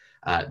of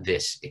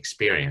this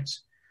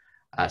experience.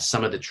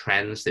 Some of the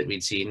trends that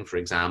we'd seen, for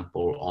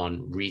example,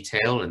 on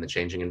retail and the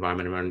changing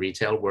environment around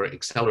retail were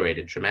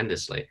accelerated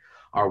tremendously.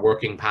 Our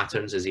working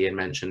patterns, as Ian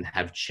mentioned,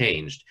 have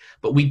changed,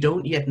 but we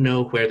don't yet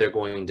know where they're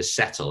going to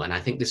settle. And I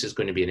think this is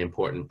going to be an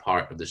important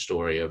part of the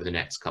story over the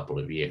next couple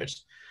of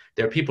years.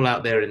 There are people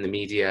out there in the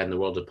media and the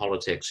world of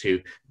politics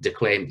who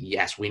declaim,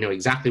 yes, we know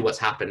exactly what's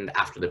happened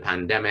after the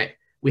pandemic.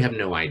 We have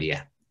no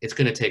idea. It's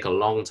going to take a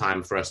long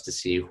time for us to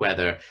see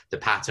whether the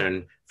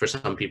pattern for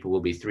some people will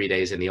be 3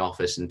 days in the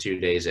office and 2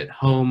 days at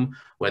home,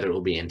 whether it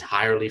will be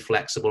entirely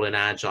flexible and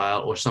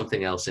agile or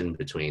something else in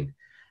between.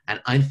 And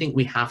I think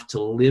we have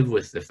to live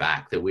with the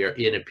fact that we are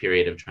in a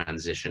period of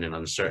transition and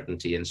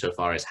uncertainty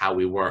insofar as how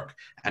we work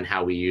and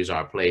how we use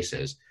our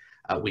places.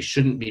 We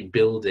shouldn't be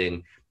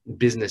building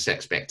business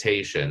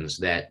expectations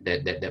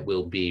that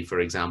will be, for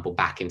example,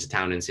 back into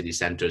town and city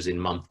centres in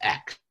month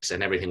X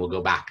and everything will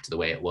go back to the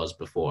way it was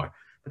before,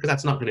 because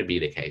that's not going to be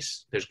the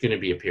case. There's going to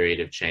be a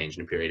period of change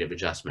and a period of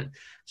adjustment.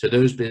 So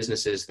those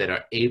businesses that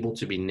are able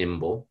to be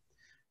nimble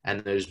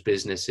and those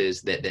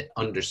businesses that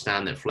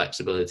understand that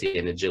flexibility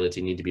and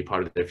agility need to be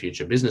part of their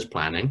future business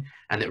planning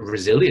and that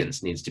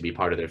resilience needs to be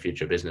part of their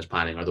future business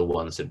planning are the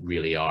ones that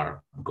really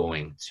are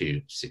going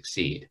to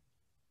succeed.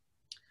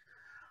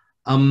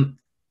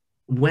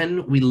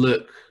 When we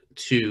look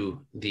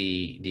to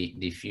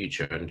the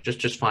future, and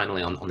just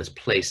finally on this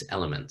place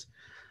element,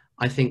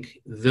 I think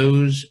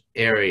those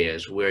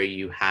areas where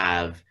you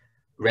have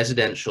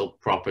residential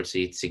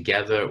property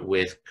together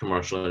with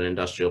commercial and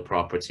industrial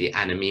property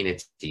and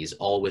amenities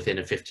all within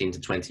a 15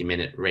 to 20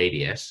 minute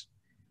radius,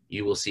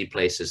 you will see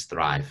places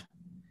thrive.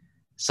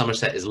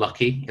 Somerset is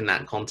lucky in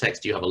that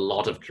context. You have a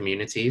lot of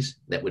communities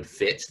that would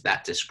fit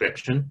that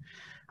description.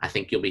 I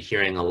think you'll be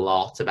hearing a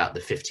lot about the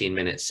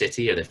 15-minute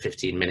city or the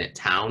 15-minute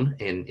town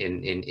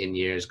in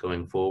years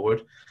going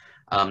forward.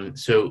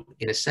 So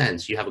in a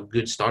sense, you have a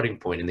good starting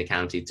point in the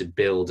county to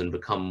build and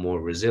become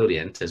more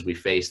resilient as we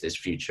face this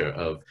future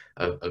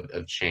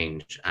of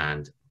change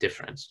and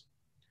difference.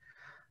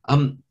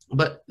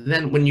 But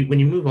then when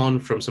you move on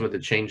from some of the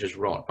changes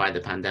wrought by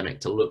the pandemic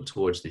to look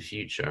towards the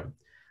future,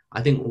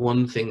 I think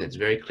one thing that's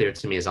very clear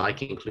to me as I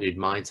conclude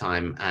my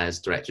time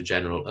as Director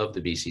General of the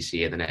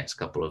BCC in the next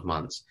couple of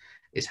months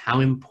is how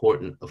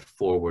important a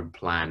forward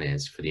plan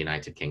is for the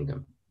United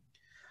Kingdom.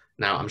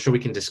 Now, I'm sure we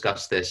can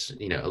discuss this,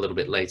 a little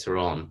bit later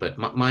on, but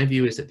my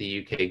view is that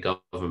the UK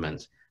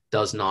government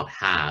does not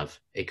have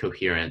a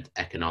coherent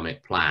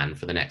economic plan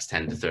for the next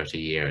 10 to 30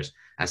 years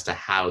as to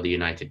how the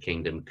United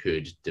Kingdom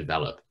could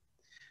develop.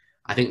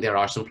 I think there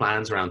are some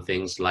plans around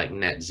things like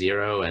net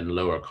zero and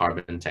lower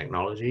carbon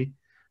technology.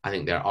 I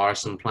think there are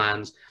some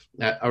plans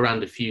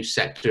around a few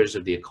sectors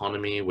of the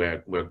economy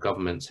where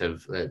governments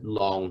have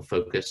long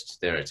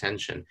focused their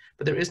attention,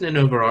 but there isn't an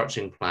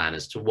overarching plan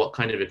as to what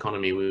kind of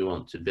economy we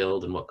want to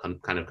build and what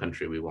kind of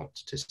country we want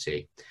to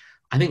see.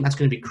 I think that's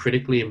going to be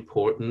critically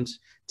important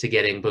to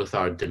getting both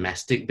our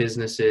domestic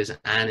businesses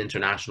and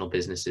international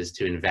businesses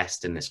to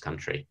invest in this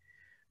country.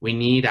 We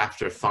need,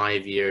 after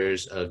 5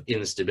 years of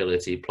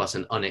instability plus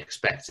an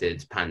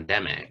unexpected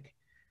pandemic,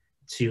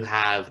 to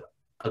have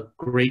a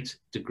great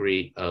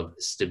degree of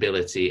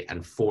stability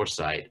and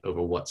foresight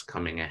over what's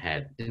coming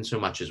ahead in so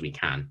much as we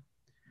can.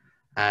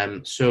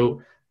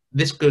 So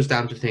this goes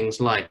down to things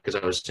like, as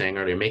I was saying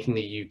earlier, making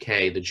the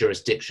UK the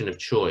jurisdiction of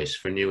choice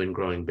for new and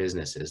growing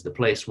businesses, the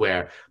place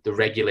where the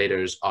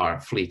regulators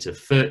are fleet of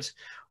foot,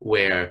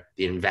 where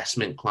the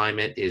investment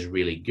climate is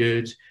really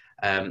good,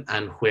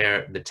 and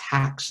where the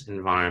tax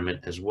environment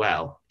as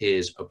well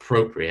is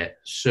appropriate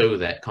so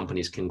that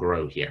companies can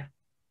grow here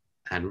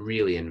and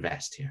really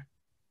invest here.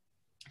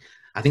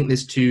 I think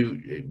this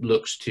too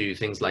looks to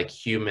things like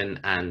human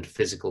and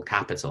physical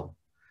capital.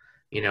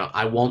 You know,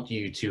 I want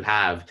you to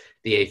have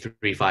the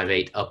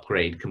A358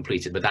 upgrade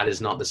completed, but that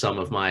is not the sum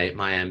of my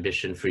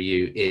ambition for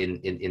you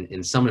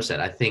in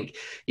Somerset. I think,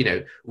 you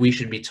know, we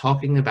should be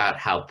talking about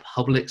how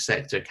public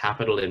sector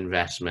capital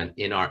investment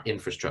in our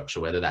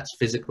infrastructure, whether that's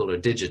physical or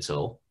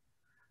digital,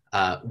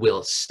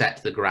 will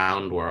set the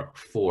groundwork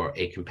for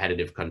a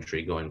competitive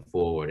country going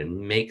forward, and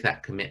make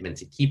that commitment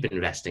to keep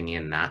investing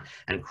in that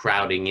and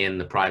crowding in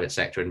the private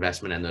sector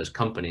investment and those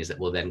companies that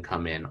will then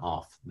come in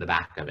off the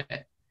back of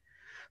it.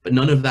 But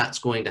none of that's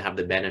going to have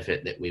the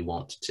benefit that we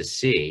want to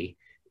see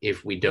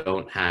if we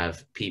don't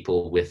have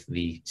people with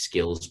the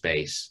skills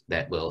base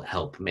that will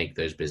help make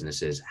those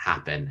businesses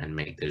happen and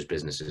make those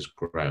businesses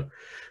grow.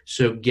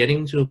 So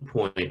getting to a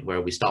point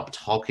where we stop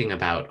talking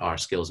about our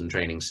skills and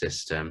training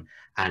system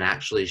and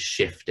actually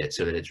shift it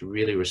so that it's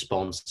really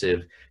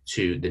responsive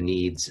to the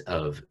needs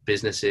of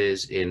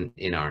businesses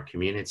in our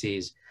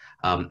communities,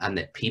 and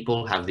that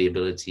people have the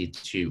ability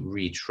to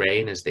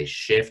retrain as they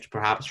shift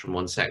perhaps from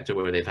one sector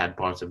where they've had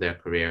parts of their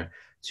career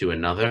to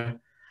another,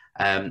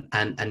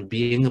 and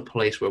being a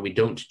place where we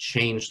don't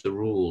change the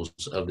rules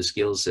of the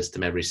skills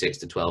system every 6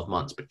 to 12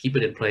 months, but keep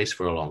it in place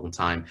for a long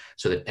time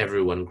so that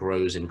everyone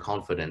grows in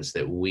confidence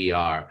that we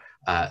are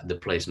the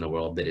place in the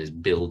world that is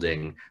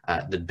building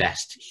the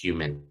best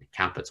human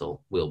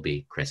capital will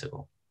be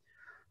critical.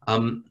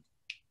 And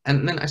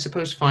then I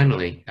suppose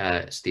finally,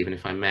 Stephen,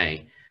 if I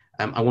may,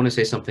 I want to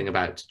say something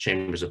about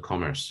chambers of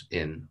commerce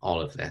in all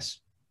of this.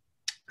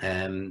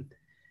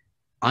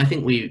 I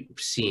think we've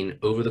seen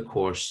over the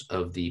course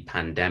of the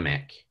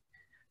pandemic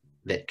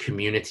that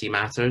community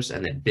matters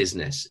and that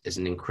business is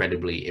an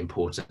incredibly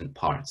important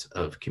part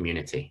of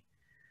community.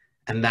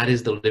 And that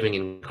is the living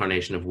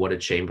incarnation of what a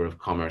chamber of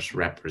commerce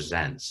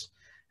represents.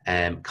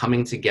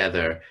 Coming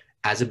together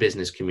as a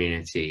business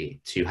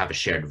community to have a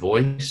shared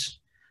voice,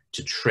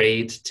 to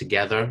trade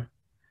together,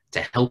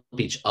 to help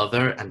each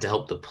other, and to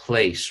help the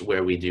place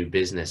where we do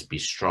business be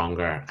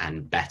stronger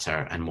and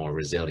better and more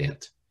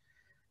resilient.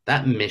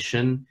 That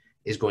mission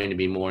is going to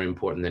be more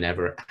important than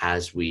ever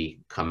as we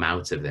come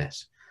out of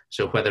this.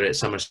 So whether it's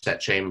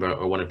Somerset Chamber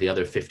or one of the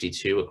other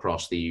 52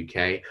 across the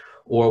UK,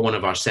 or one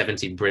of our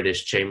 70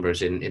 British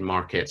chambers in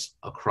markets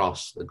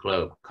across the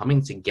globe,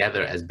 coming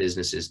together as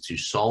businesses to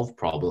solve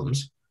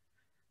problems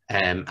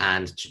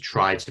and to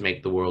try to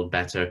make the world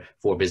better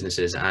for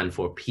businesses and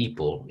for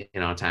people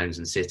in our towns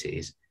and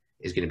cities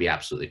is going to be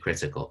absolutely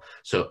critical.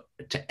 So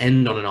to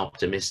end on an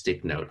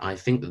optimistic note, I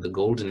think that the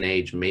golden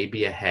age may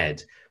be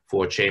ahead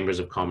for chambers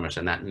of commerce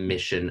and that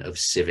mission of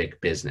civic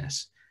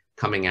business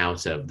coming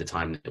out of the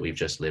time that we've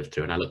just lived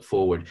through. And I look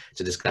forward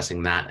to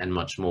discussing that and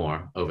much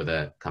more over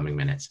the coming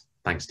minutes.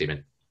 Thanks,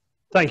 Stephen.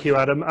 Thank you,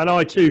 Adam. And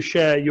I too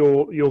share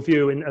your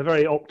view in a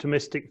very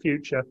optimistic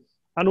future.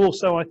 And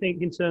also, I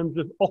think in terms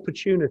of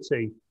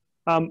opportunity,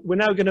 we're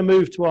now going to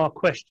move to our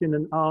question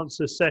and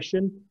answer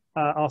session.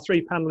 Our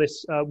three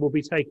panelists will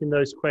be taking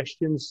those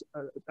questions.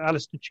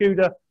 Alistair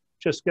Tudor,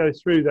 just go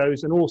through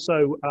those. And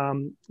also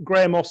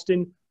Graham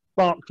Austin,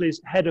 Barclays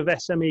Head of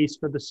SMEs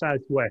for the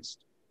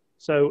Southwest.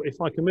 So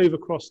if I can move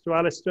across to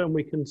Alistair and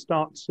we can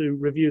start to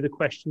review the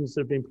questions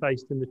that have been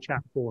placed in the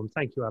chat forum.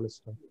 Thank you,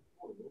 Alistair.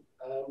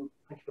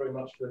 Thank you very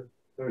much for a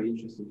very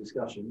interesting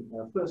discussion.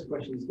 First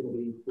question is going to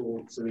be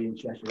for Sir Ian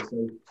Cheshire.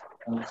 So,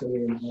 Sir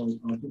Ian,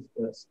 I'll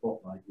just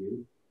spotlight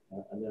you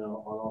and then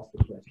I'll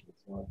ask the question.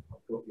 So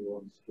I've got you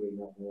on the screen,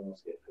 I'll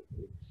ask it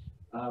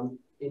quickly.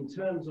 In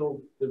terms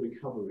of the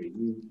recovery,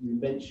 you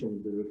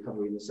mentioned the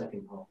recovery in the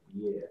second half of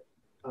the year.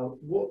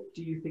 What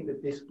do you think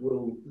that this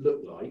will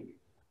look like?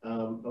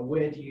 And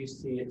where do you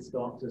see it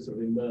start to sort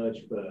of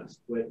emerge first?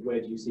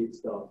 Where do you see it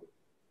starting?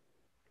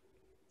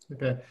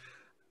 Okay.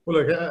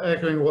 Well, look,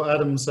 echoing what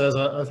Adam says,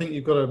 I think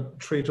you've got to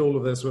treat all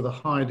of this with a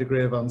high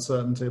degree of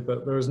uncertainty,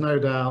 but there is no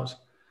doubt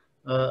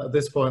at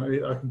this point,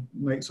 I can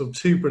make sort of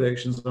two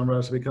predictions that I'm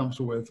relatively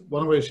comfortable with.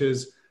 One of which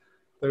is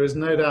there is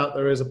no doubt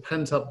there is a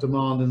pent-up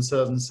demand in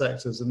certain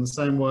sectors in the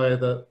same way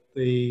that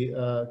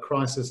the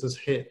crisis has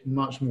hit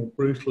much more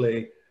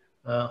brutally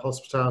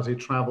hospitality,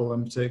 travel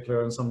in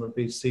particular, and some of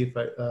the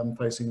B2C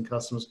facing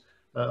customers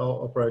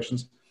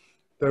operations.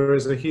 There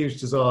is a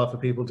huge desire for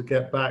people to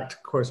get back to,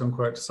 quote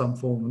unquote, some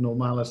form of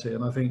normality.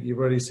 And I think you've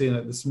already seen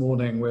it this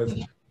morning with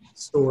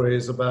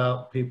stories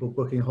about people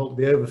booking,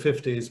 the over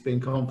 50s being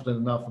confident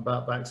enough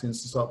about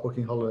vaccines to start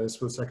booking holidays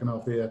for the second half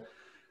of the year.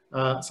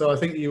 So I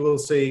think you will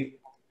see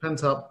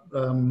pent up,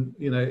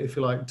 if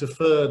you like,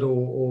 deferred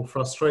or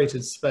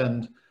frustrated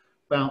spend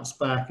bounce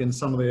back in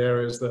some of the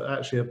areas that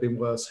actually have been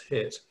worse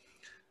hit.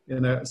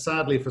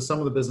 Sadly for some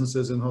of the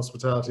businesses in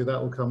hospitality,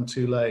 that will come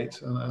too late.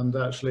 And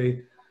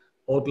actually,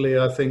 oddly,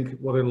 I think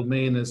what it'll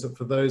mean is that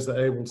for those that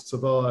are able to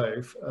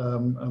survive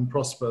and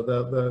prosper,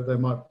 they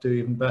might do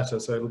even better.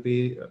 So it'll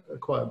be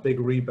quite a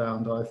big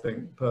rebound, I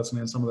think,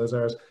 personally, in some of those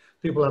areas.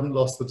 People haven't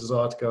lost the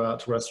desire to go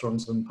out to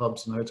restaurants and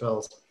pubs and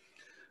hotels.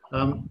 But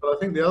I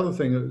think the other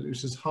thing,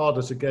 which is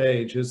harder to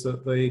gauge, is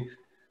that the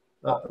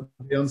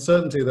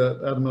uncertainty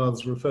that Adam and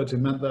others referred to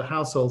meant that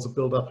households have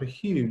built up a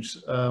huge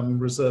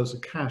reserves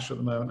of cash at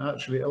the moment.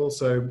 Actually,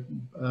 also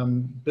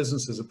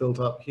businesses have built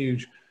up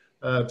huge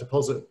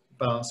deposit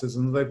balances,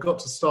 and they've got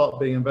to start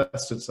being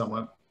invested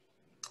somewhere.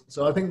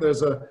 So I think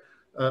there's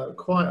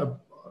quite a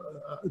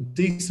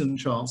decent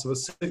chance of a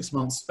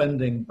 6-month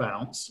spending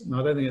bounce.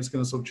 Now, I don't think it's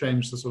going to sort of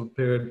change the sort of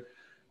period,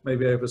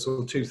 maybe over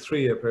sort of 2 to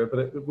 3 year period, but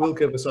it will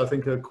give us, I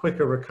think, a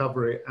quicker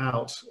recovery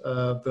out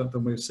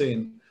than we've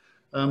seen.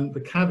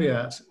 The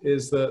caveat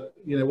is that,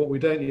 you know, what we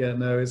don't yet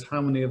know is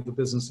how many of the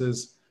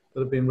businesses that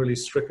have been really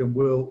stricken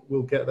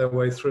will get their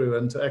way through.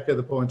 And to echo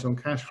the point on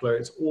cash flow,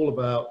 it's all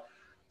about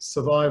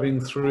surviving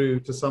through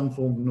to some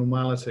form of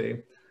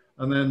normality.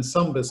 And then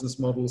some business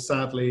models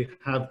sadly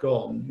have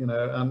gone, you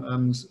know,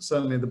 and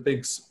certainly the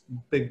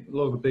a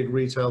lot of the big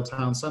retail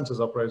town centres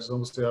operators,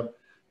 obviously I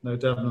know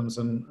Debenhams,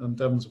 and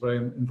Debenhams are very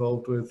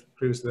involved with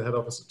previously the head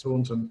office at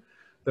Taunton.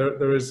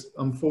 There is,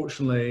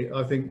 unfortunately,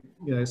 I think,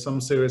 you know,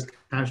 some serious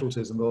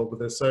casualties involved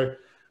with this. So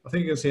I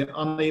think you can see an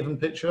uneven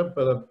picture,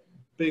 but a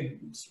big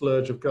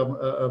splurge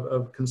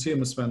of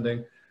consumer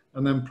spending.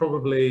 And then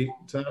probably,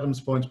 to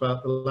Adam's point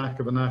about the lack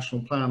of a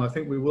national plan, I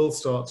think we will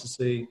start to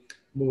see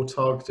more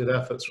targeted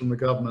efforts from the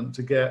government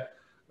to get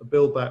a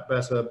Build Back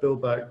Better,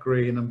 Build Back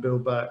Green, and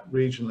Build Back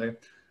regionally.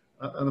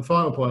 And the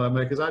final point I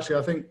make is actually,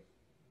 I think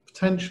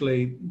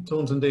potentially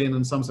Taunton Deane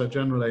and Somerset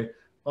generally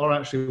are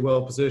actually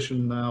well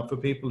positioned now for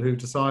people who've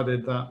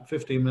decided that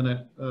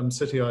 15-minute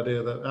city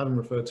idea that Adam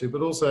referred to,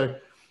 but also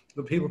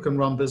that people can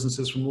run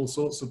businesses from all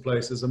sorts of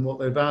places, and what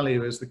they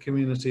value is the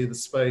community, the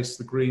space,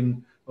 the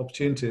green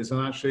opportunities.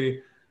 And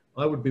actually,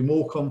 I would be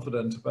more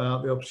confident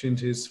about the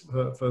opportunities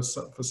for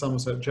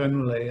Somerset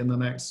generally in the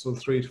next sort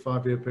of 3 to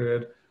 5 year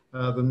period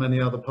than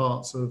many other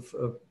parts of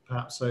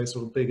perhaps, say,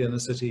 sort of big inner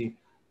city.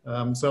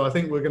 So I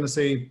think we're going to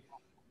see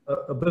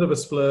a bit of a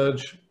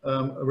splurge,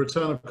 a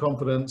return of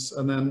confidence,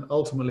 and then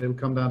ultimately it will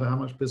come down to how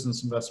much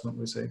business investment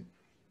we see.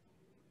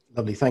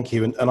 Lovely, thank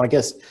you. And I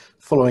guess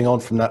following on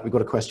from that, we've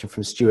got a question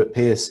from Stuart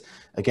Pearce.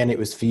 Again, it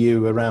was for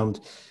you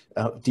around,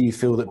 do you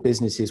feel that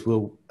businesses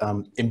will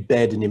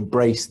embed and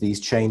embrace these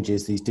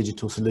changes, these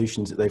digital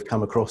solutions that they've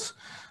come across,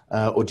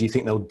 or do you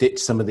think they'll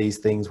ditch some of these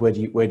things? Where do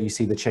you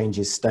see the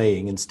changes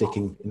staying and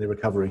sticking in the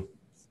recovery?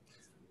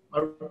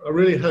 I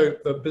really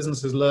hope that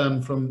businesses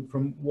learn from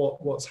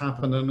what's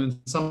happened, and in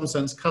some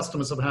sense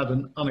customers have had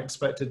an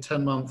unexpected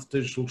 10-month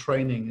digital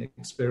training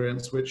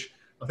experience, which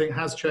I think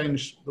has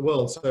changed the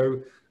world.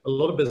 So a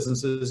lot of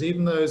businesses,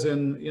 even those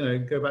in, you know,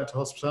 go back to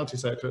hospitality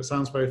sector, it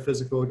sounds very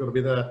physical, they've got to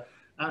be there.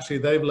 Actually,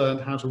 they've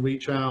learned how to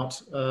reach out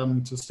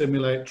to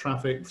stimulate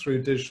traffic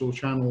through digital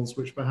channels,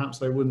 which perhaps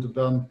they wouldn't have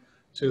done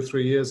 2 or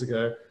 3 years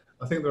ago.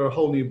 I think there are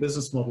whole new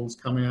business models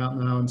coming out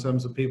now in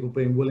terms of people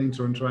being willing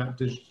to interact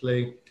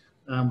digitally.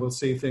 And we'll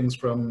see things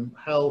from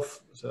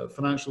health to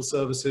financial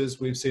services.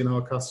 We've seen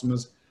our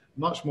customers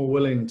much more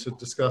willing to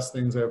discuss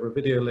things over a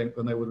video link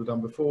than they would have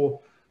done before,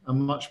 and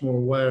much more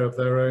aware of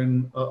their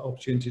own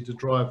opportunity to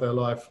drive their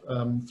life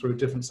through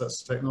different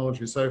sets of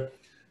technology. So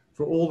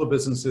for all the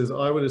businesses,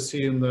 I would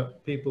assume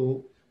that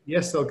people,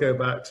 yes, they'll go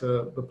back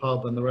to the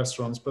pub and the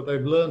restaurants, but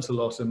they've learned a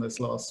lot in this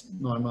last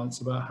 9 months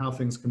about how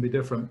things can be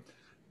different.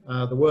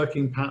 The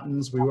working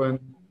patterns, we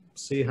won't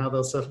see how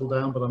they'll settle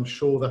down, but I'm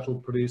sure that'll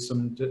produce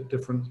some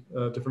different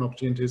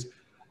opportunities.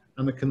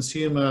 And the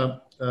consumer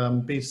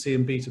B2C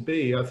and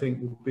B2B, I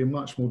think, will be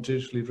much more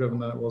digitally driven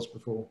than it was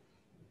before.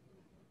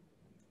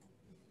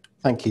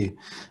 Thank you.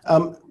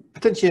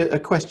 Potentially a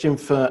question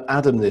for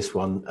Adam, this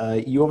one.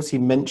 You obviously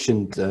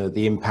mentioned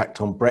the impact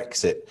on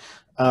Brexit.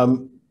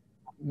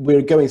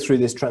 We're going through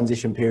this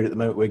transition period at the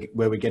moment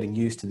where we're getting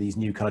used to these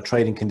new kind of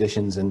trading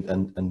conditions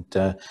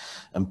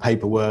and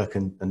paperwork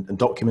and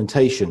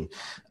documentation.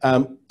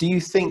 Do you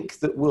think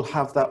that we'll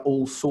have that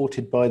all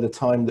sorted by the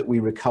time that we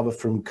recover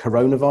from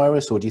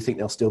coronavirus, or do you think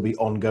there'll still be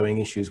ongoing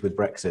issues with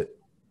Brexit?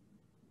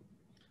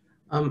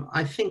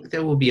 I think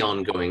there will be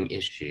ongoing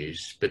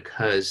issues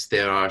because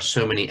there are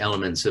so many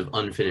elements of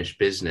unfinished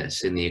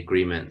business in the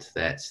agreement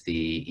that the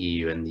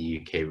EU and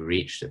the UK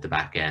reached at the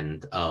back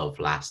end of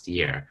last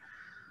year.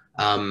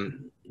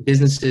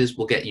 Businesses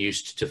will get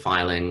used to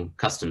filing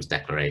customs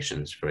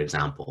declarations, for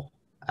example.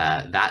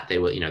 That they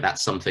will,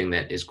 that's something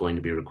that is going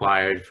to be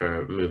required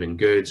for moving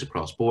goods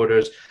across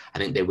borders. I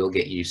think they will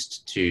get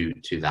used to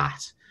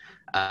that.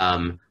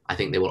 I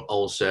think they will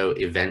also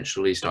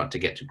eventually start to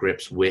get to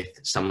grips with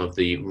some of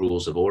the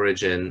rules of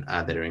origin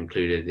that are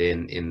included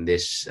in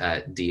this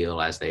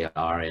deal, as they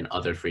are in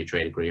other free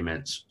trade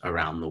agreements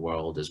around the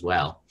world as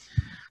well.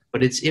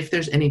 But it's if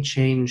there's any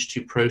change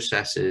to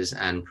processes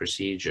and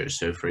procedures.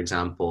 So for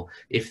example,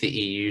 if the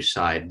EU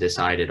side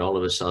decided all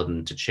of a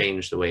sudden to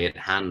change the way it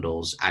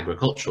handles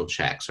agricultural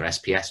checks, or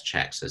SPS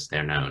checks as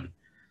they're known,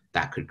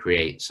 that could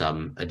create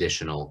some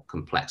additional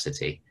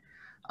complexity.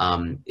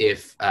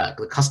 If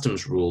the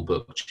customs rule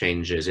book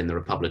changes in the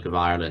Republic of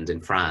Ireland,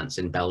 in France,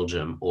 in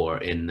Belgium, or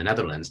in the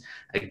Netherlands,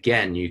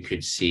 again, you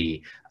could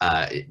see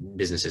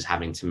businesses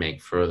having to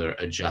make further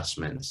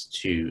adjustments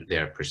to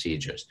their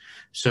procedures.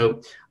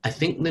 So I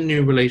think the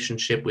new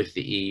relationship with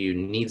the EU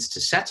needs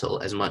to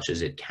settle as much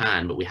as it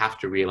can, but we have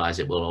to realize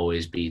it will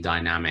always be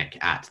dynamic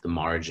at the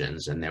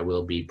margins, and there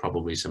will be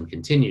probably some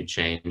continued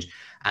change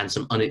and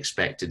some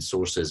unexpected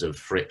sources of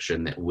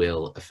friction that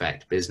will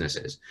affect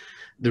businesses.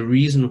 The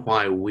reason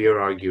why we're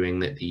arguing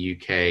that the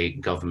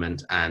UK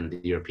government and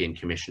the European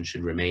Commission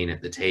should remain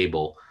at the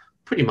table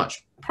pretty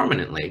much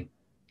permanently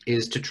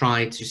is to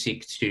try to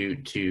seek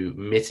to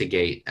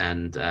mitigate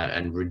and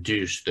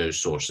reduce those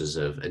sources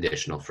of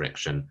additional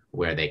friction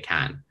where they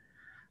can.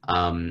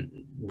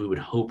 We would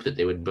hope that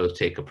they would both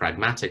take a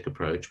pragmatic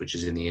approach, which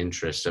is in the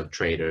interests of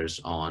traders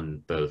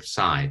on both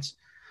sides.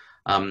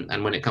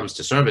 And when it comes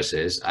to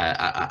services,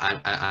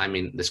 I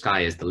mean, the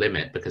sky is the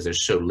limit, because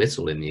there's so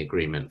little in the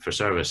agreement for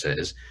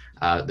services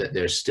that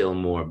there's still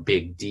more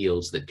big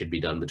deals that could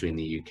be done between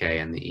the UK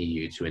and the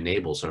EU to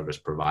enable service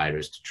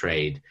providers to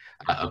trade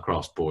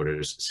across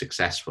borders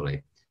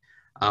successfully.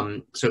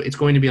 So it's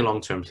going to be a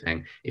long-term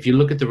thing. If you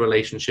look at the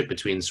relationship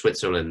between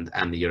Switzerland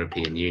and the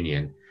European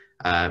Union,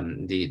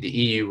 the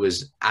EU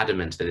was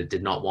adamant that it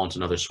did not want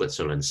another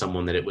Switzerland,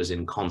 someone that it was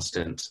in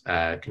constant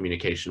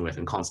communication with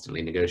and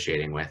constantly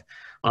negotiating with.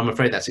 Well, I'm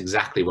afraid that's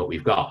exactly what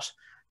we've got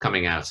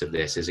coming out of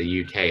this, is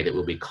a UK that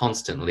will be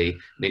constantly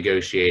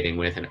negotiating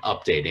with and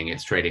updating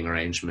its trading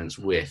arrangements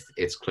with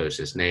its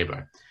closest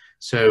neighbour.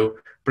 So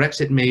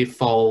Brexit may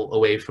fall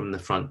away from the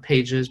front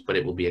pages, but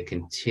it will be a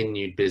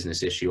continued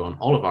business issue on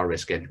all of our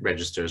risk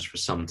registers for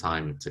some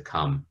time to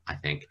come, I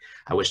think.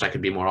 I wish I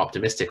could be more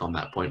optimistic on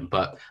that point,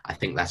 but I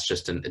think that's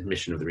just an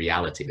admission of the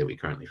reality that we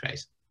currently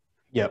face.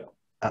 Yep,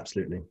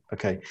 absolutely.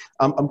 Okay.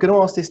 I'm going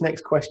to ask this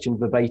next question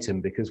verbatim,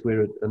 because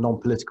we're a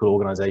non-political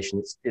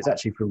organisation. It's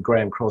actually from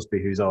Graham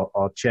Crosby, who's our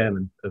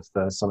chairman of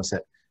the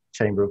Somerset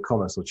Chamber of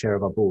Commerce, or chair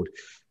of our board.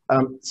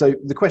 So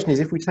the question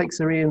is, if we take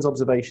Sir Ian's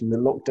observation that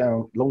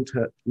long-term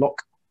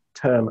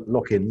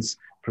lock-ins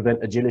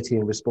prevent agility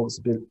and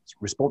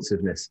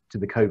responsiveness to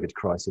the COVID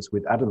crisis,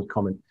 with Adam's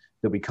comment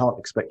that we can't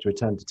expect a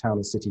return to town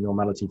and city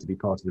normality to be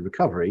part of the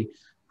recovery,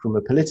 from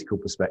a political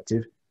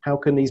perspective, how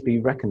can these be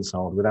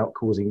reconciled without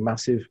causing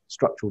massive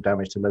structural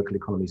damage to local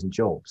economies and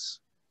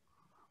jobs?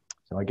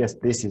 So I guess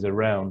this is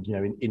around, you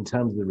know, in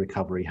terms of the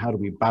recovery, how do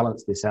we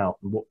balance this out,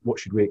 and what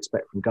should we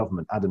expect from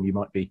government? Adam, you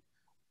might be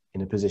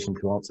in a position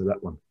to answer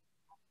that one.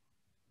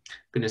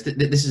 Goodness,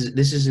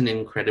 this is an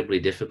incredibly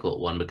difficult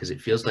one, because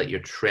it feels like you're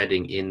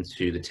treading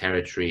into the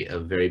territory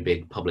of very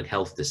big public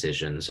health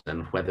decisions,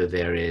 and whether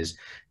there is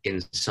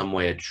in some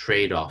way a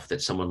trade-off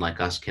that someone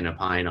like us can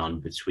opine on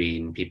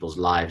between people's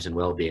lives and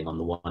well-being on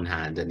the one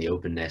hand and the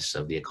openness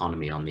of the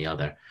economy on the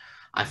other.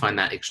 I find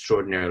that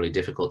extraordinarily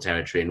difficult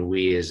territory, and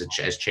we as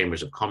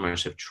chambers of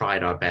commerce have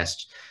tried our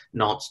best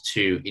not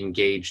to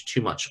engage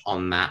too much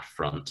on that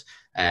front,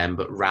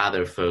 but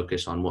rather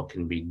focus on what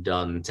can be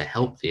done to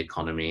help the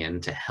economy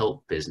and to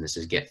help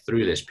businesses get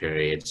through this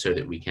period so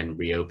that we can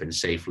reopen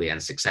safely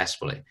and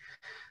successfully.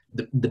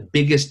 The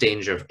biggest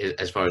danger,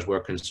 as far as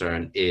we're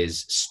concerned,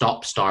 is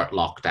stop-start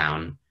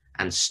lockdown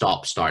and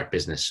stop-start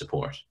business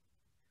support.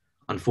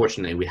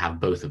 Unfortunately, we have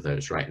both of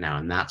those right now,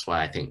 and that's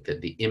why I think that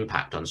the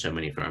impact on so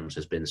many firms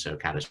has been so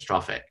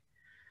catastrophic.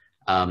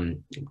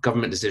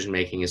 Government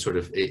decision-making is sort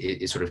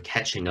of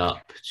catching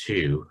up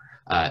to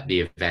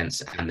the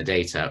events and the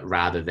data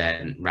rather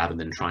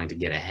than trying to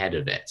get ahead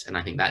of it. And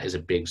I think that is a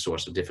big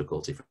source of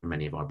difficulty for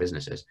many of our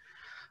businesses.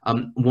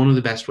 One of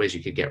the best ways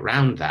you could get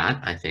around that,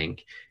 I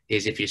think,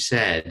 is if you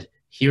said,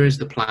 here is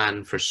the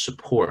plan for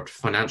support,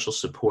 financial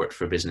support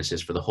for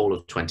businesses for the whole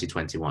of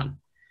 2021.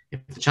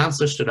 If the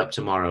Chancellor stood up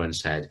tomorrow and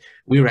said,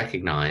 we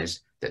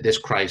recognize that this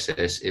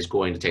crisis is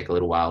going to take a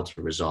little while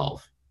to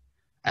resolve.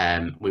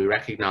 We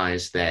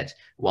recognize that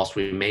whilst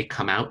we may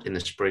come out in the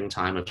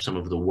springtime of some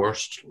of the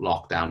worst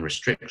lockdown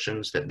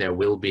restrictions, that there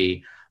will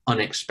be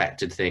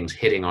unexpected things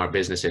hitting our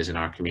businesses and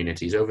our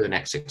communities over the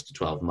next 6 to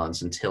 12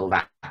 months until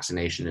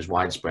vaccination is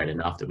widespread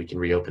enough that we can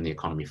reopen the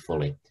economy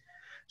fully.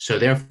 So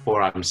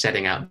therefore, I'm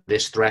setting out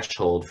this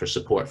threshold for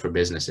support for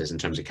businesses in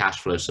terms of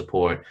cash flow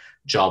support,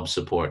 job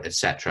support,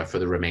 etc., for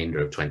the remainder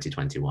of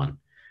 2021.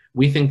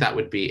 We think that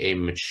would be a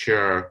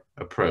mature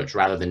approach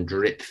rather than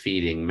drip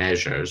feeding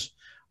measures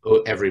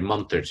every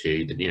month or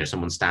two that, you know,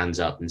 someone stands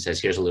up and says,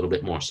 here's a little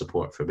bit more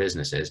support for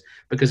businesses,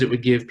 because it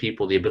would give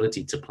people the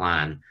ability to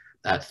plan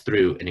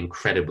through an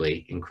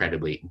incredibly,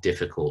 incredibly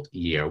difficult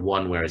year.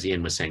 One where, as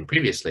Ian was saying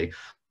previously,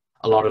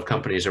 a lot of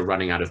companies are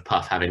running out of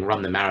puff, having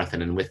run the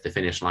marathon and with the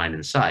finish line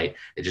in sight,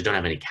 they just don't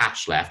have any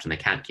cash left and they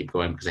can't keep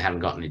going because they haven't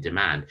got any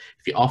demand.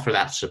 If you offer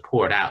that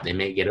support out, they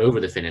may get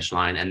over the finish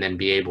line and then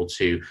be able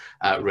to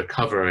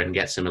recover and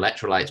get some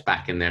electrolytes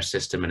back in their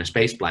system and a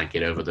space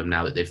blanket over them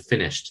now that they've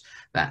finished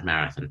that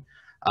marathon.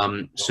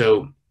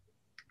 So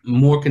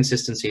more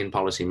consistency in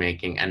policy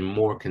making and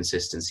more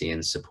consistency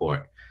in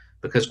support.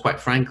 Because quite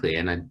frankly,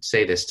 and I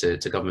say this to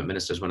government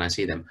ministers when I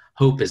see them,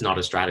 hope is not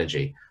a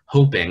strategy.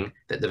 Hoping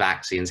that the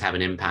vaccines have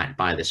an impact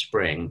by the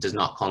spring does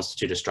not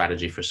constitute a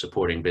strategy for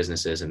supporting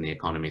businesses and the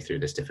economy through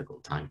this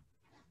difficult time.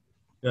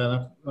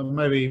 Yeah,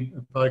 maybe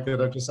if I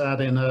could just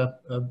add in a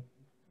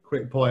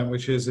quick point,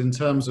 which is in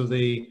terms of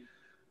the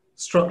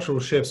structural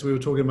shifts, we were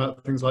talking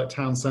about things like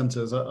town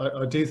centres.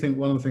 I do think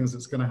one of the things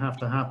that's going to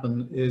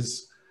happen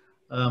is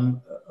a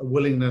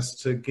willingness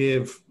to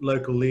give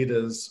local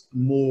leaders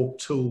more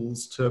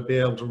tools to be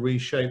able to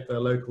reshape their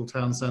local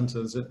town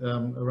centres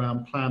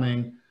around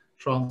planning,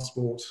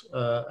 transport,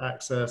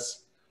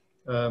 access,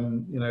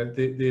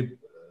 the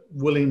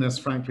willingness,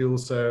 frankly,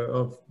 also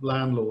of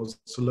landlords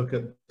to look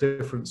at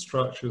different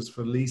structures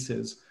for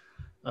leases,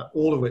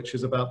 all of which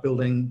is about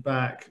building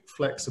back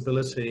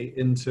flexibility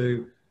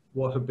into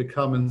what have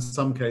become, in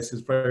some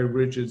cases, very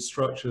rigid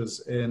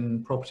structures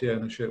in property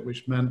ownership,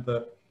 which meant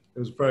that it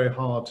was very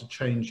hard to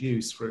change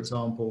use, for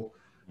example.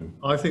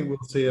 I think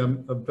we'll see a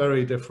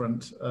very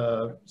different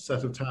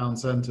set of town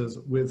centres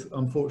with,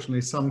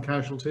 unfortunately, some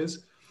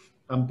casualties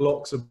and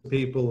blocks of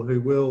people who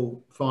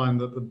will find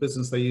that the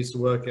business they used to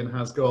work in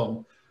has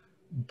gone,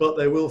 but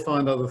they will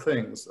find other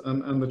things.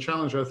 And the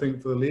challenge, I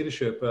think, for the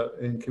leadership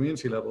in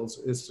community levels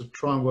is to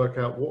try and work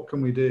out what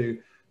can we do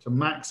to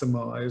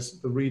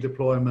maximise the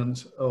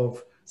redeployment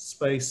of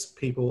space,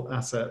 people,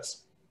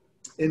 assets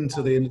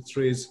into the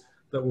industries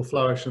that will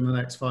flourish in the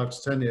next 5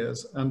 to 10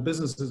 years. And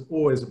business is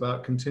always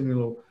about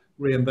continual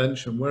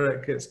reinvention. Where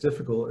it gets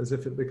difficult is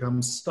if it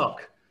becomes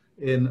stuck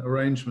in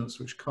arrangements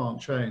which can't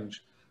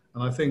change.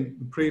 And I think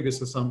the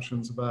previous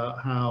assumptions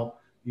about how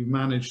you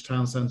manage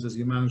town centres,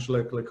 you manage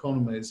local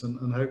economies,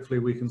 and hopefully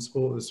we can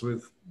support this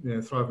with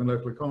thriving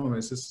local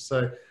economies, is to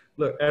say,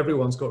 look,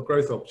 everyone's got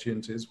growth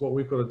opportunities. What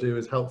we've got to do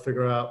is help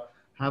figure out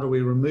how do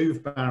we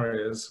remove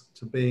barriers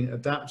to being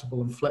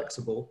adaptable and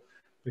flexible,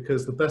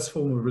 because the best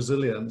form of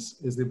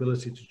resilience is the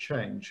ability to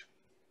change.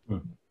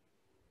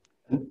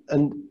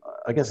 And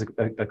I guess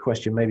a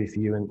question maybe for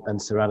you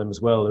and Sir Adam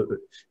as well.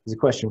 There's a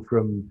question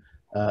from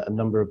a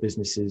number of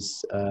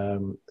businesses.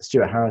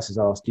 Stuart Harris has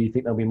asked, do you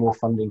think there'll be more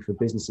funding for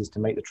businesses to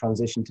make the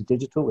transition to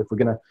digital? If we're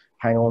going to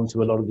hang on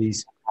to a lot of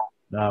these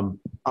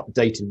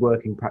updated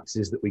working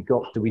practices that we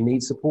got, do we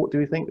need support, do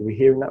we think? Are we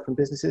hearing that from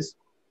businesses?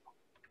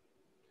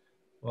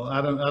 Well,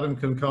 Adam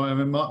can comment.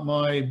 I mean,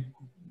 my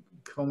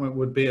comment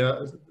would be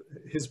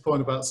his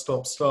point about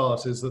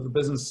stop-start is that the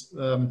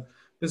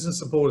business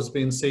support has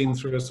been seen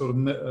through a sort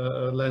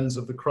of lens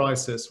of the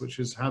crisis, which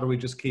is how do we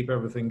just keep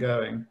everything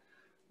going?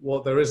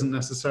 What there isn't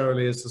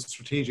necessarily is the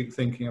strategic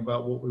thinking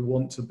about what we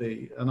want to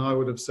be. And I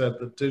would have said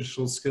that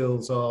digital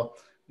skills are,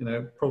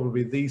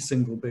 probably the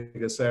single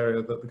biggest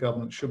area that the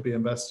government should be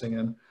investing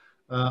in.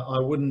 I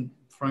wouldn't,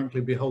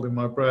 frankly, be holding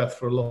my breath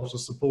for a lot of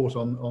support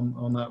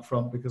on that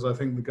front, because I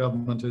think the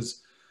government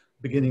is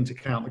beginning to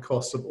count the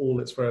cost of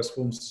all its various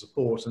forms of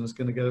support and is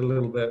going to get a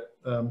little bit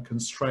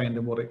constrained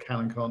in what it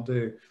can and can't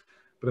do.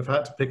 But if I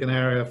had to pick an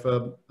area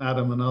for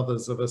Adam and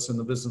others of us in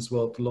the business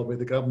world to lobby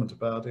the government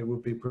about, it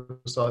would be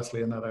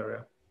precisely in that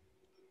area.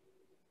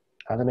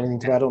 Adam, anything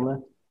to add on there?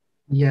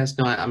 Yes,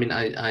 no, I mean,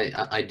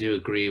 I do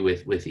agree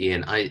with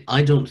Ian.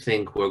 I don't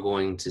think we're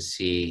going to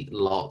see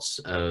lots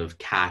of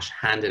cash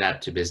handed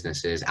out to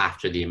businesses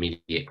after the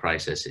immediate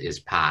crisis is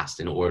passed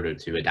in order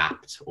to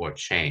adapt or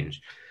change.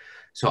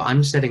 So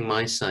I'm setting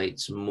my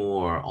sights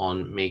more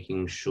on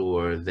making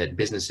sure that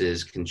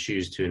businesses can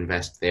choose to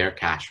invest their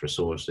cash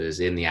resources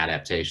in the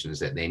adaptations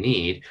that they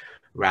need,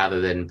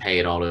 rather than pay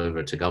it all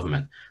over to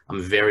government.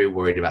 I'm very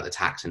worried about the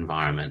tax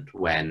environment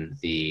when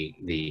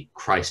the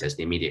crisis,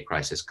 the immediate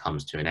crisis,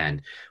 comes to an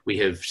end. We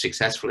have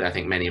successfully, I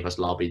think many of us,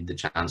 lobbied the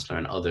Chancellor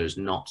and others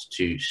not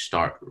to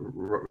start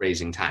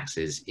raising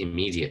taxes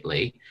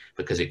immediately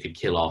because it could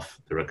kill off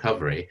the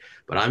recovery.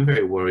 But I'm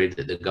very worried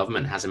that the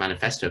government has a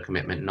manifesto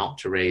commitment not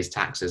to raise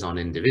taxes on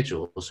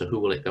individuals. So who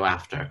will it go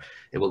after?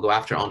 It will go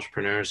after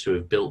entrepreneurs who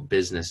have built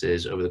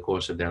businesses over the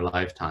course of their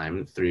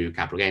lifetime through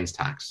capital gains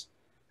tax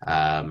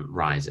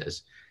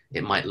rises.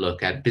 It might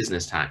look at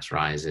business tax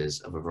rises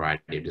of a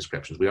variety of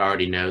descriptions. We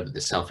already know that the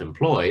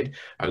self-employed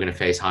are going to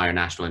face higher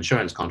national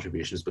insurance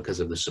contributions because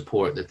of the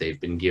support that they've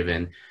been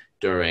given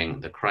during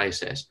the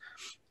crisis.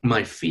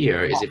 My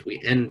fear is if we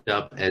end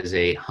up as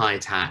a high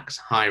tax,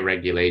 high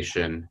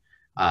regulation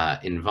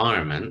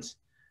environment,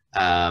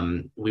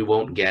 we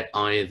won't get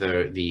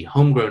either the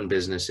homegrown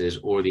businesses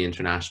or the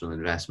international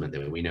investment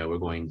that we know we're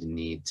going to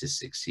need to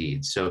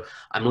succeed. So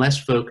I'm less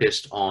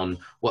focused on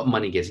what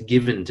money gets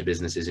given to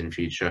businesses in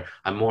future.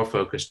 I'm more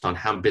focused on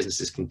how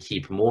businesses can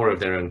keep more of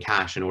their own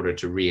cash in order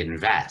to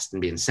reinvest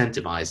and be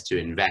incentivized to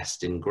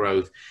invest in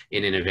growth,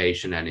 in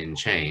innovation, and in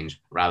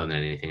change, rather than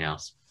anything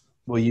else.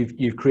 Well,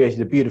 you've created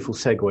a beautiful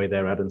segue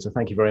there, Adam, so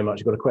thank you very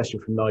much. I've got a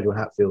question from Nigel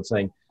Hatfield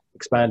saying,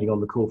 expanding on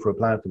the call for a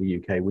plan for the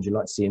UK, would you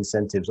like to see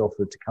incentives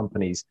offered to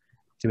companies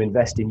to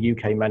invest in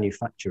UK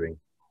manufacturing?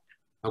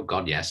 Oh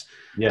God, yes.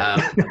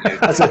 Yeah,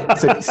 that's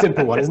a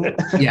simple one, isn't it?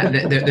 Yeah,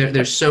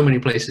 there's so many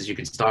places you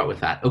could start with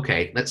that.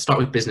 Okay, let's start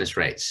with business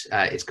rates.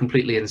 It's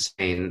completely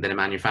insane that a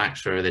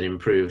manufacturer that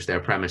improves their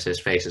premises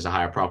faces a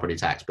higher property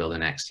tax bill the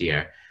next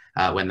year,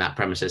 when that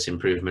premises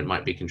improvement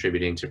might be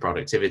contributing to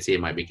productivity,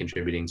 it might be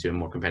contributing to a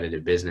more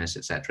competitive business,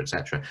 et cetera, et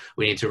cetera.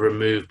 We need to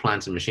remove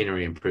plant and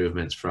machinery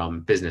improvements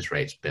from business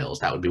rates bills.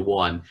 That would be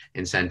one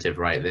incentive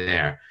right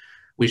there.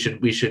 We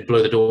should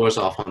blow the doors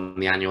off on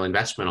the annual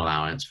investment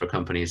allowance for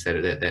companies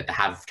that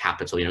have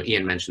capital. You know,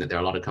 Ian mentioned that there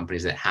are a lot of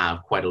companies that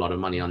have quite a lot of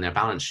money on their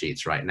balance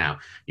sheets right now.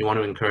 You want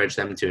to encourage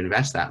them to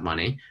invest that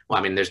money. Well,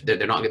 I mean,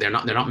 they're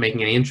not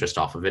making any interest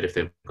off of it if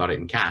they've got it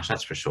in cash,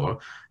 that's for sure,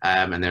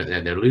 and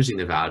they're losing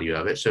the value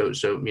of it. So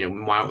you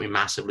know, why aren't we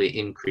massively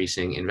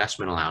increasing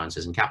investment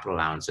allowances and capital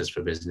allowances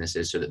for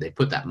businesses so that they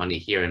put that money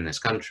here in this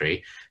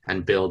country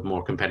and build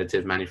more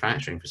competitive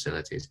manufacturing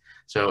facilities?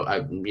 So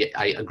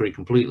I agree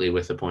completely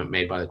with the point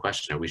made by the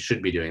questioner. We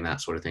should be doing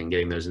that sort of thing,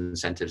 getting those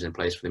incentives in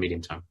place for the medium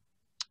term.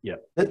 Yeah,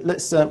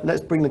 let's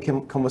bring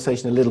the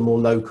conversation a little more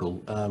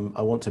local.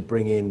 I want to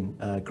bring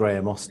in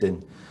Graham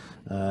Austin,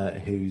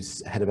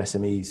 who's head of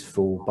SMEs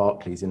for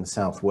Barclays in the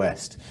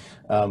Southwest.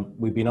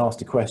 We've been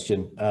asked a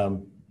question,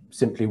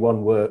 simply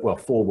one word, well,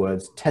 4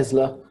 words: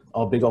 Tesla,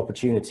 our big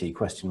opportunity? ?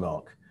 Graham,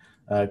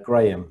 can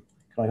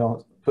I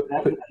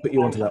put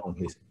you onto that one,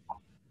 please?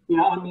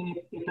 Yeah, I mean,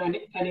 if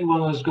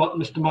anyone has got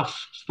Mr.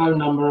 Musk's phone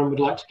number and would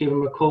like to give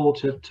him a call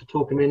to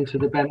talk him into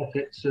the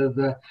benefits of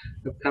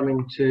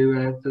coming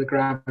to the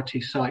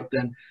Gravity site,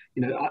 then,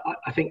 you know,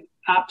 I think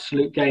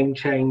absolute game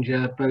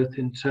changer, both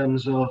in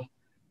terms of,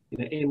 you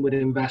know, inward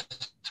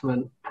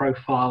investment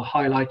profile,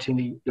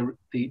 highlighting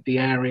the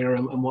area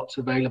and what's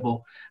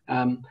available.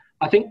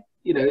 I think,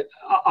 you know,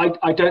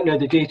 I don't know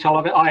the detail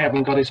of it. I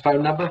haven't got his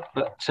phone number,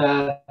 but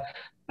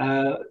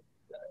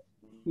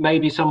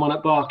maybe someone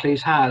at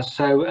Barclays has,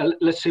 so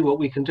let's see what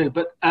we can do.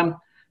 But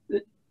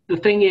the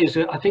thing is,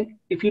 I think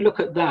if you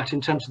look at that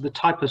in terms of the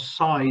type of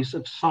size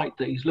of site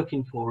that he's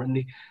looking for and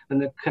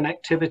the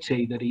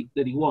connectivity that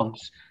he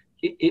wants,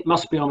 it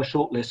must be on a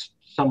shortlist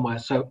somewhere.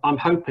 So I'm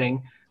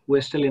hoping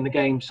we're still in the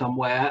game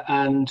somewhere,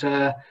 and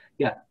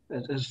yeah,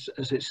 as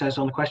it says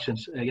on the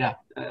questions, yeah,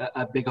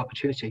 a big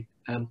opportunity,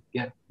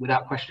 yeah,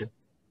 without question.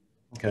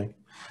 Okay.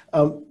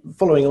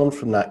 Following on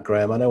from that,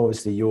 Graham, I know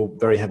obviously you're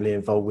very heavily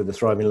involved with the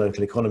Thriving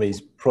Local Economies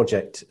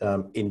project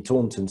in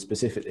Taunton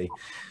specifically.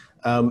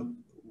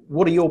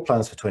 What are your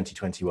plans for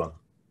 2021?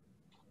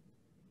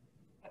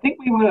 I think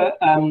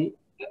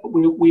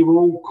we were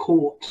all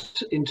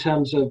caught in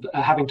terms of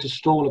having to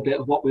stall a bit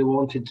of what we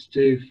wanted to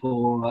do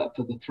for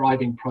the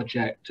Thriving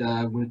project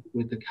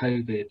with the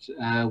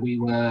COVID. We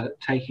were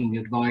taking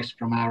advice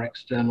from our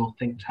external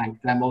think tank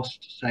Demos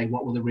to say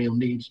what were the real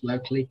needs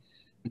locally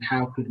and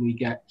how could we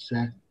get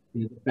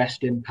the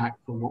best impact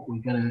for what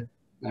we're going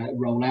to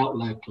roll out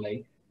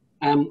locally.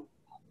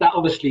 That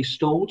obviously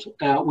stalled.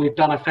 We've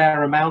done a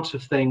fair amount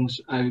of things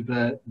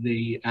over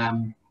the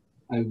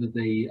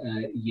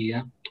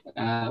year,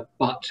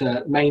 but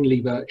mainly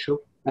virtual.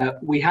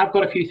 We have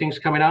got a few things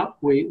coming up.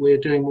 We're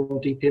doing more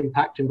deep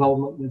impact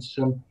involvement with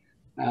some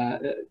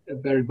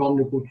very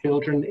vulnerable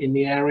children in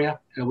the area.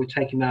 We're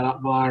taking that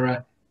up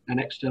via an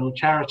external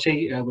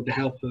charity with the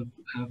help of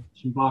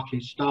some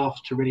Barclays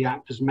staff to really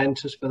act as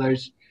mentors for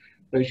those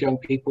young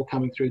people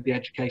coming through the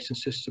education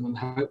system and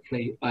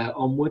hopefully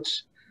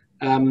onwards.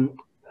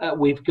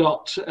 We've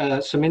got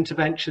some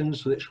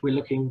interventions which we're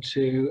looking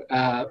to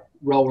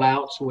roll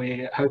out.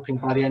 We're hoping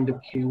by the end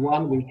of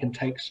Q1 we can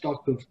take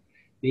stock of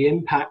the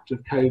impact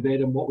of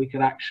COVID and what we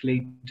could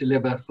actually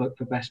deliver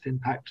for best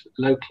impact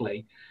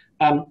locally.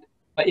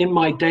 But in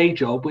my day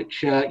job,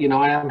 which you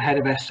know, I am head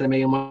of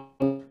SME, and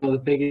one of the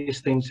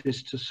biggest things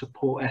is to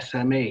support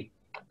SME.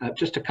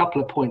 Just a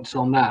couple of points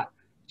on that.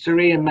 Sir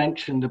Ian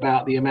mentioned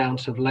about the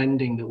amount of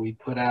lending that we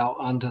put out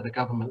under the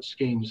government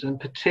schemes, and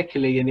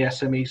particularly in the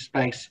SME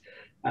space,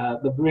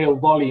 the real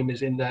volume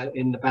is in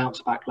the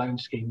bounce back loan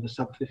scheme, the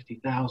sub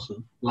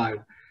 50,000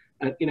 loan.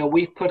 You know,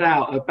 we've put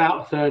out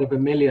about 1/3 of a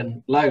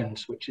million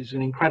loans, which is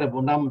an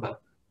incredible number,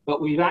 but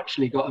we've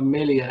actually got 1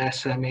 million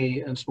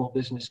SME and small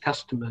business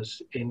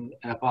customers in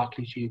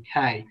Barclays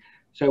UK.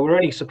 So we're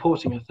only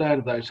supporting 1/3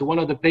 of those. So one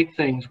of the big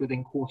things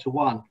within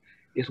Q1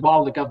 is,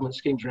 while the government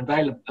schemes are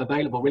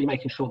available, really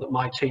making sure that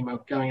my team are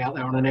going out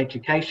there on an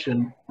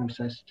education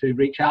process to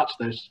reach out to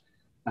those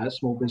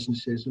small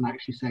businesses and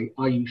actually say,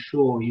 are you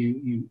sure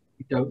you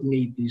don't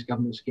need these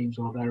government schemes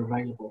or they're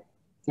available?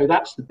 So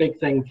that's the big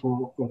thing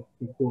for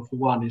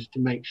Q1, is to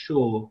make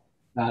sure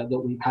that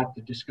we've had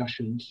the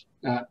discussions,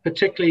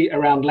 particularly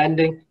around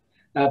lending,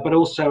 but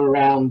also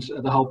around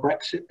the whole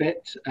Brexit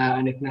bit,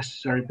 and if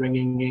necessary,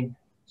 bringing in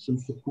some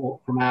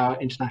support from our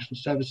international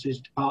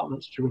services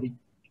departments to really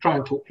try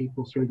and talk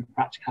people through the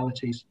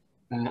practicalities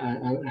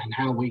and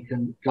how we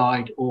can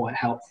guide or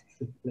help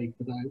specifically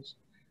for those.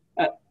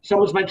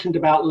 Someone's mentioned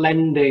about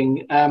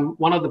lending.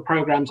 One of the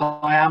programs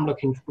I am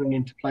looking to bring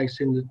into place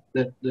in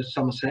the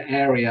Somerset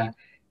area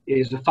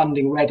is a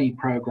Funding Ready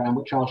program,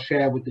 which I'll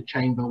share with the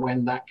Chamber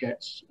when that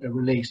gets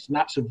released. And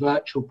that's a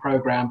virtual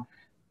program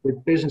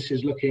with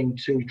businesses looking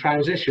to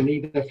transition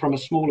either from a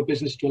smaller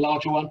business to a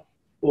larger one,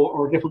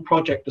 or a different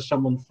project, as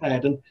someone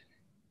said. And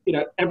you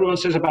know, everyone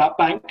says about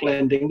bank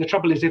lending. The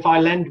trouble is, if I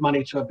lend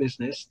money to a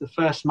business, the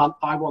first month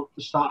I want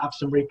to have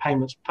some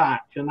repayments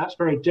back, and that's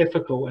very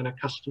difficult when a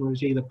customer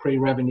is either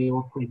pre-revenue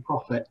or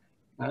pre-profit.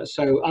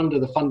 So under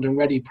the Fund and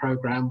Ready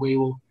program,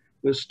 we'll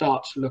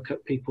start to look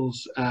at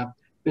people's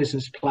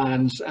business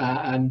plans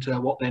and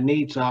what their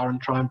needs are,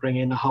 and try and bring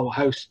in a whole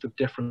host of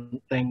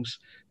different things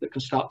that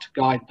can start to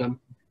guide them.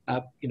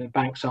 You know,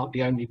 banks aren't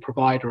the only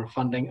provider of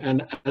funding,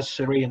 and as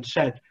Sir Ian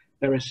said,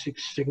 there is a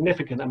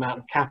significant amount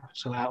of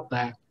capital out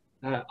there.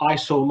 I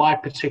saw my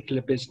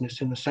particular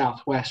business in the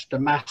Southwest, a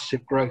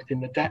massive growth in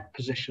the debt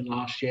position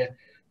last year,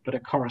 but a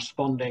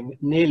corresponding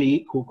nearly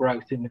equal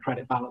growth in the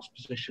credit balance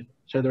position.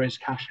 So there is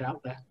cash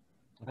out there.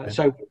 Okay.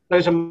 So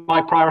those are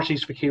my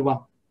priorities for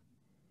Q1.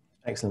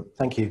 Excellent,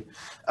 thank you.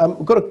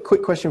 We've got a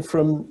quick question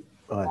from,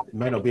 it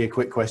may not be a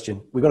quick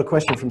question. We've got a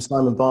question from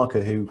Simon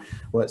Barker, who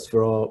works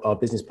for our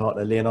business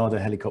partner, Leonardo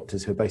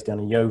Helicopters, who are based down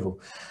in Yeovil.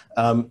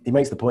 He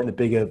makes the point that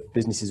bigger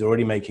businesses are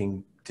already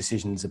making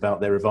decisions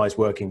about their revised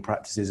working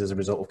practices as a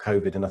result of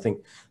COVID. And I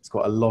think there's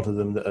quite a lot of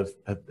them that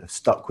have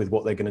stuck with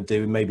what they're going to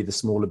do. Maybe the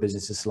smaller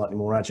businesses are slightly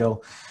more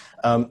agile.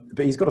 But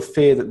he's got a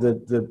fear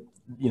that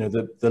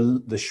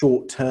the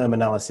short-term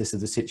analysis of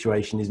the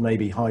situation is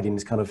maybe hiding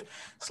this kind of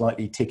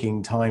slightly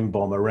ticking time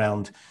bomb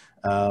around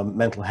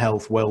mental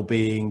health,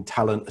 well-being,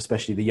 talent,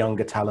 especially the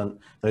younger talent.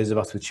 Those of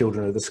us with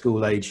children of the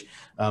school age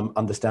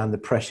understand the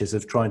pressures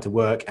of trying to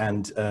work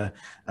and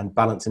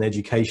balance an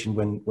education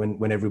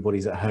when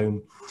everybody's at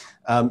home.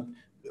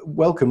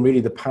 Welcome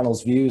really the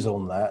panel's views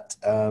on that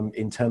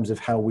in terms of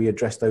how we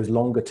address those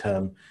longer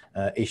term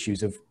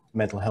issues of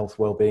mental health,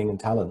 well-being and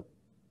talent.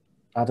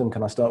 Adam,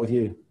 can I start with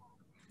you?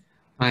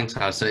 Thanks,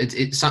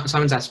 Alison.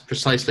 Simon's asked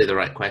precisely the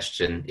right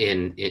question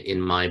in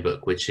my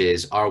book, which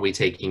is, are we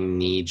taking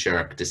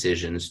knee-jerk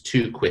decisions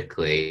too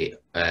quickly?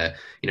 You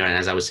know, and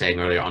as I was saying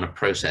earlier, on a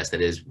process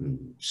that is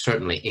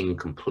certainly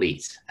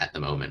incomplete at the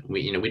moment.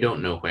 We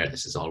don't know where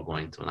this is all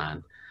going to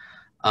land.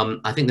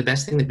 I think the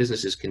best thing that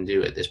businesses can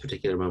do at this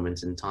particular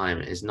moment in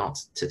time is not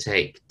to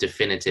take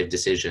definitive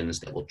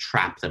decisions that will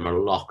trap them or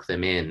lock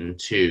them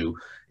into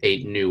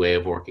a new way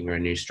of working or a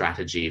new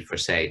strategy for,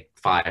 say,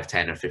 5,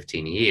 10, or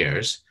 15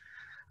 years.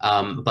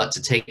 But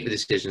to take the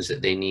decisions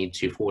that they need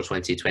to for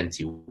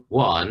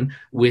 2021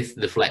 with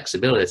the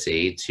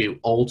flexibility to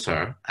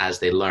alter as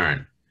they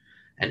learn.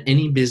 And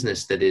any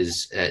business that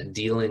is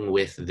dealing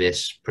with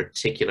this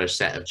particular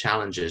set of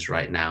challenges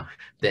right now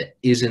that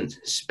isn't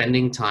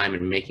spending time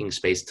and making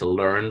space to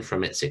learn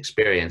from its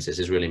experiences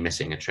is really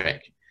missing a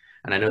trick.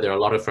 And I know there are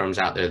a lot of firms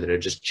out there that are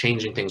just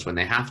changing things when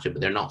they have to,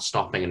 but they're not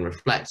stopping and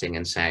reflecting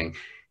and saying,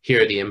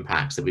 here are the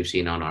impacts that we've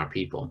seen on our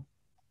people.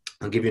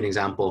 I'll give you an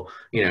example,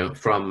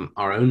 from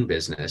our own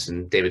business,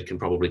 and David can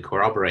probably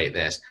corroborate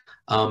this.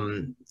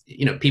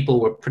 People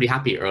were pretty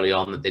happy early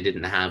on that they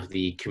didn't have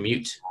the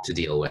commute to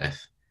deal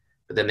with.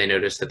 But then they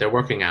noticed that their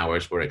working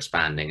hours were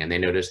expanding, and they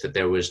noticed that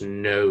there was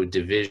no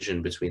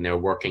division between their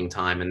working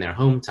time and their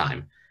home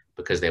time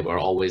because they were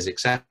always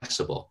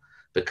accessible.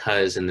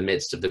 Because in the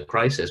midst of the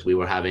crisis, we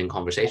were having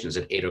conversations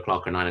at 8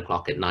 o'clock or 9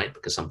 o'clock at night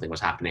because something was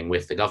happening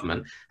with the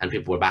government, and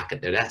people were back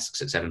at their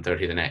desks at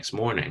 7:30 the next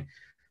morning.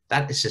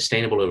 That is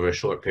sustainable over a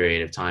short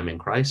period of time in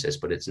crisis,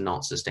 but it's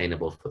not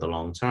sustainable for the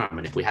long term.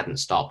 And if we hadn't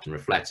stopped and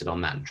reflected on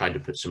that and tried to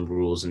put some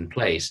rules in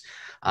place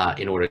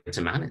in order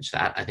to manage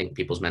that, I think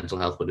people's mental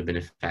health would have been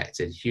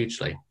affected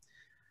hugely.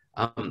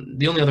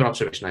 The only other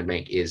observation I'd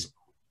make is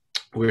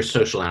we're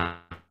social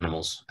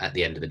animals at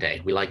the end of the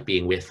day. We like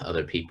being with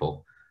other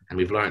people. And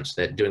we've learned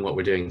that doing what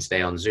we're doing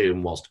today on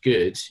Zoom, whilst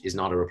good, is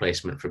not a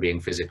replacement for being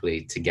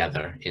physically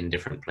together in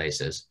different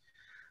places.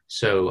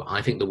 So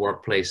I think the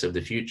workplace of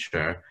the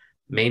future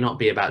may not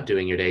be about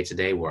doing your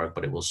day-to-day work,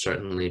 but it will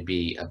certainly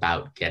be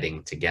about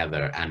getting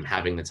together and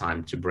having the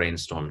time to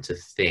brainstorm, to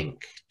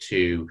think,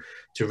 to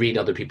read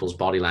other people's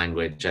body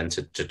language, and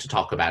to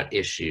talk about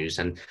issues,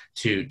 and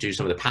to do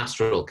some of the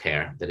pastoral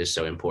care that is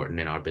so important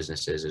in our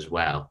businesses as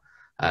well.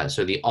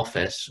 So the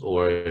office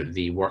or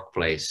the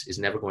workplace is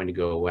never going to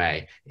go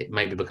away. It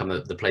might become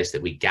the place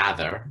that we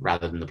gather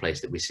rather than the place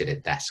that we sit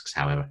at desks,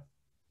 however.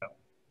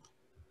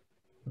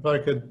 If I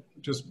could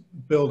just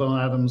build on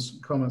Adam's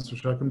comments,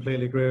 which I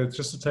completely agree with,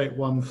 just to take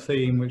one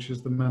theme, which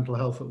is the mental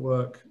health at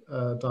work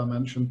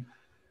dimension.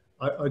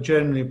 I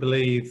genuinely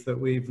believe that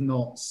we've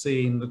not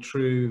seen the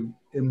true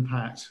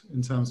impact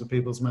in terms of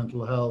people's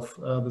mental health.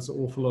 There's an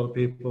awful lot of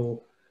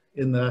people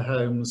in their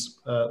homes,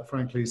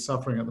 frankly,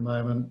 suffering at the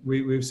moment.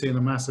 We've seen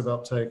a massive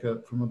uptake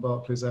from the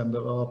Barclays end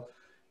of our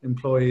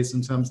employees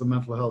in terms of the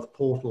mental health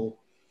portal.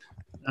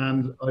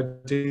 And I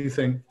do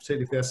think,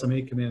 particularly for the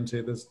SME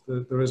community,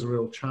 there is a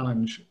real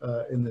challenge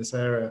in this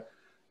area.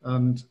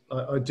 And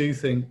I do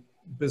think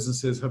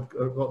businesses have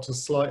got to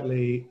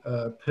slightly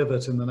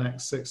pivot in the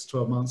next 6 to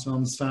 12 months and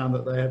understand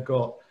that they have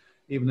got,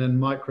 even in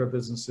micro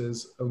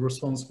businesses, a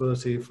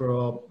responsibility for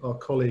our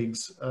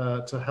colleagues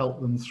to help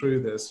them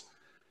through this.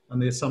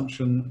 And the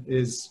assumption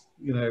is,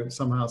 you know,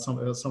 somehow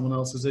someone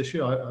else's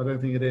issue. I don't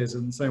think it is.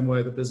 In the same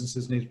way that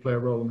businesses need to play a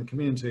role in the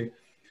community,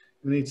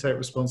 we need to take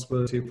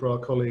responsibility for our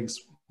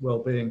colleagues'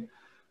 well-being.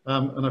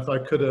 And if I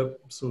could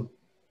sort of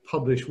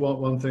publish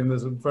one thing,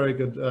 there's a very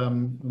good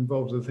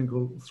involved with a thing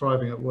called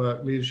Thriving at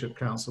Work Leadership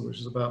Council, which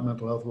is about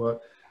mental health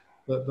work.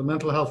 The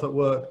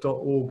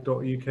mentalhealthatwork.org.uk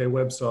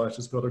website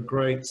has got a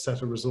great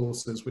set of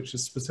resources, which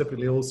is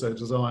specifically also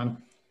designed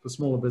for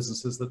smaller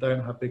businesses that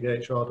don't have big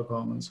HR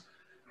departments.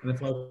 And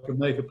if I could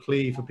make a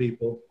plea for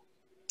people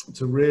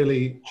to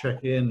really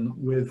check in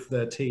with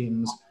their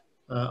teams,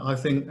 I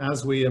think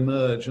as we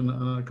emerge, and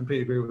I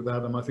completely agree with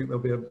Adam, I think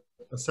there'll be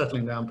a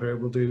settling down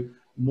period. We'll do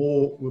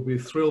more, we'll be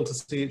thrilled to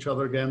see each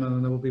other again,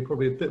 and there will be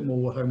probably a bit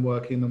more home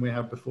working than we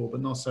had before,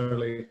 but not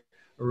necessarily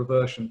a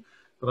reversion.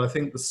 But I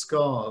think the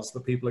scars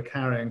that people are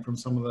carrying from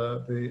some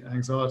of the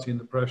anxiety and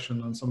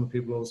depression, and some of the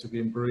people also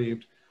being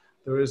bereaved,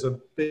 there is a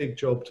big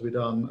job to be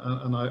done.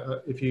 And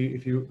if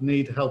you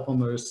need help on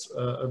those,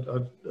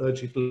 I'd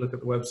urge you to look at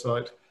the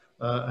website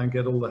and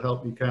get all the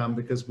help you can,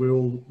 because we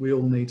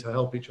all need to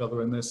help each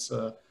other in this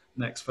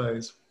next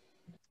phase.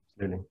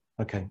 Absolutely.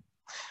 Okay.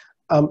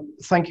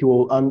 Thank you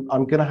all. I'm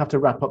going to have to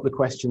wrap up the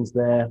questions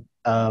there.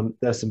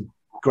 There's some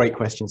great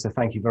questions, so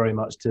thank you very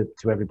much to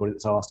everybody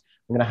that's asked.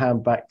 I'm going to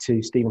hand back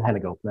to Stephen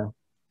Hennigold now.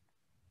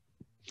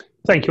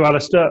 Thank you,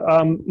 Alistair.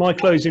 My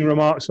closing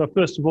remarks are,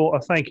 first of all, a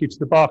thank you to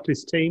the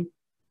Barclays team.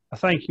 A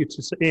thank you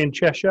to Sir Ian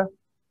Cheshire.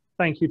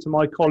 Thank you to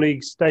my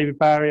colleagues, David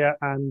Barrier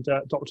and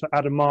Dr.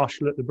 Adam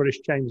Marshall at the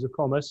British Chambers of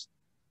Commerce.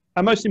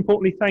 And most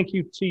importantly, thank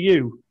you to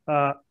you,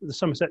 the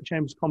Somerset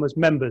Chambers of Commerce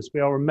members. We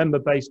are a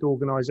member-based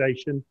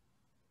organisation,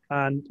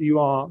 and you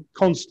are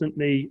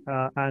constantly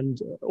and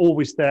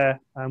always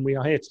there, and we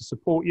are here to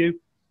support you.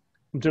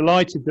 I'm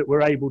delighted that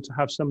we're able to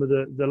have some of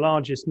the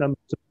largest numbers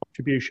of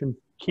contribution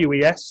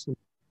QES, and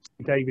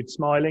David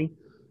smiling,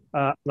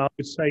 and I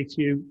would say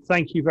to you,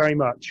 thank you very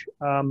much.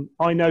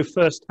 I know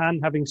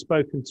firsthand, having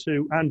spoken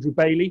to Andrew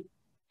Bailey,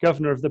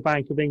 Governor of the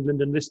Bank of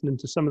England, and listening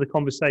to some of the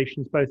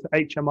conversations both at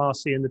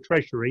HMRC and the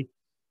Treasury,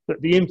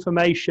 that the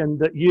information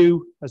that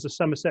you as a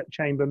Somerset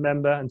Chamber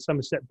member and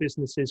Somerset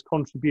businesses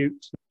contribute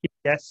to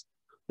QES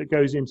that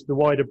goes into the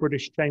wider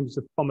British Chambers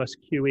of Commerce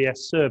QES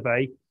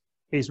survey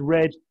is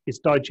read, is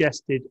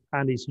digested,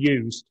 and is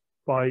used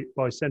by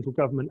central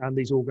government and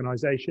these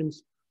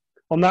organisations.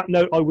 On that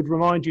note, I would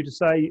remind you to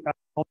say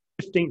on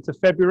the 15th of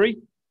February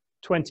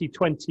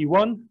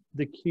 2021,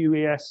 the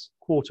QES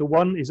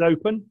Q1 is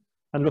open,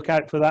 and look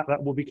out for that.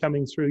 That will be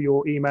coming through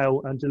your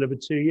email and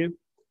delivered to you.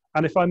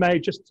 And if I may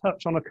just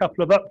touch on a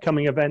couple of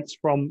upcoming events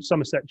from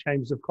Somerset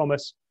Chambers of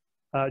Commerce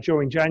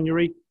during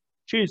January.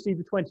 Tuesday,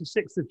 the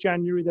 26th of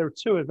January, there are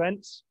two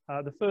events.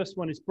 The first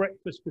one is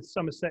Breakfast with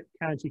Somerset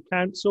County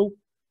Council.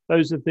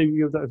 Those of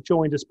you that have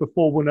joined us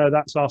before will know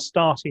that's our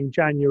start in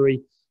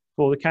January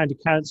for the County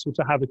Council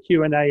to have a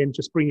Q&A and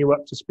just bring you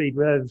up to speed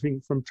with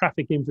everything from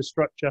traffic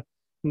infrastructure,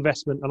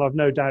 investment, and I've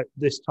no doubt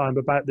this time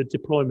about the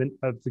deployment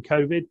of the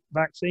COVID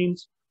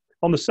vaccines.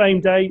 On the same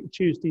day,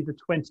 Tuesday, the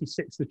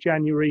 26th of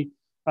January,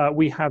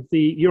 we have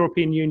the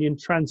European Union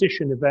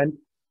transition event,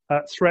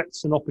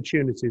 Threats and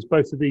Opportunities.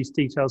 Both of these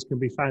details can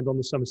be found on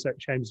the Somerset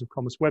Chambers of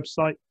Commerce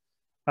website.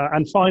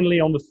 And finally,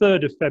 on the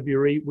 3rd of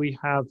February, we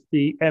have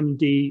the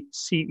MD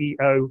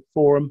CEO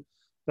Forum.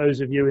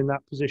 Those of you in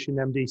that position,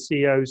 MD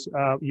CEOs,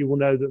 you will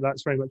know that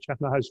that's very much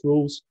Chatham House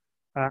rules,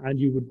 and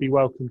you would be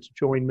welcome to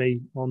join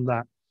me on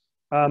that.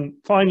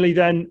 Finally,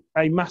 then,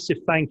 a massive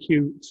thank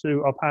you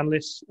to our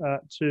panelists,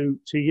 to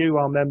you,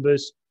 our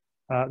members.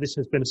 This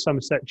has been a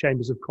Somerset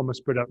Chambers of Commerce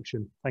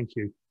production. Thank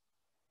you.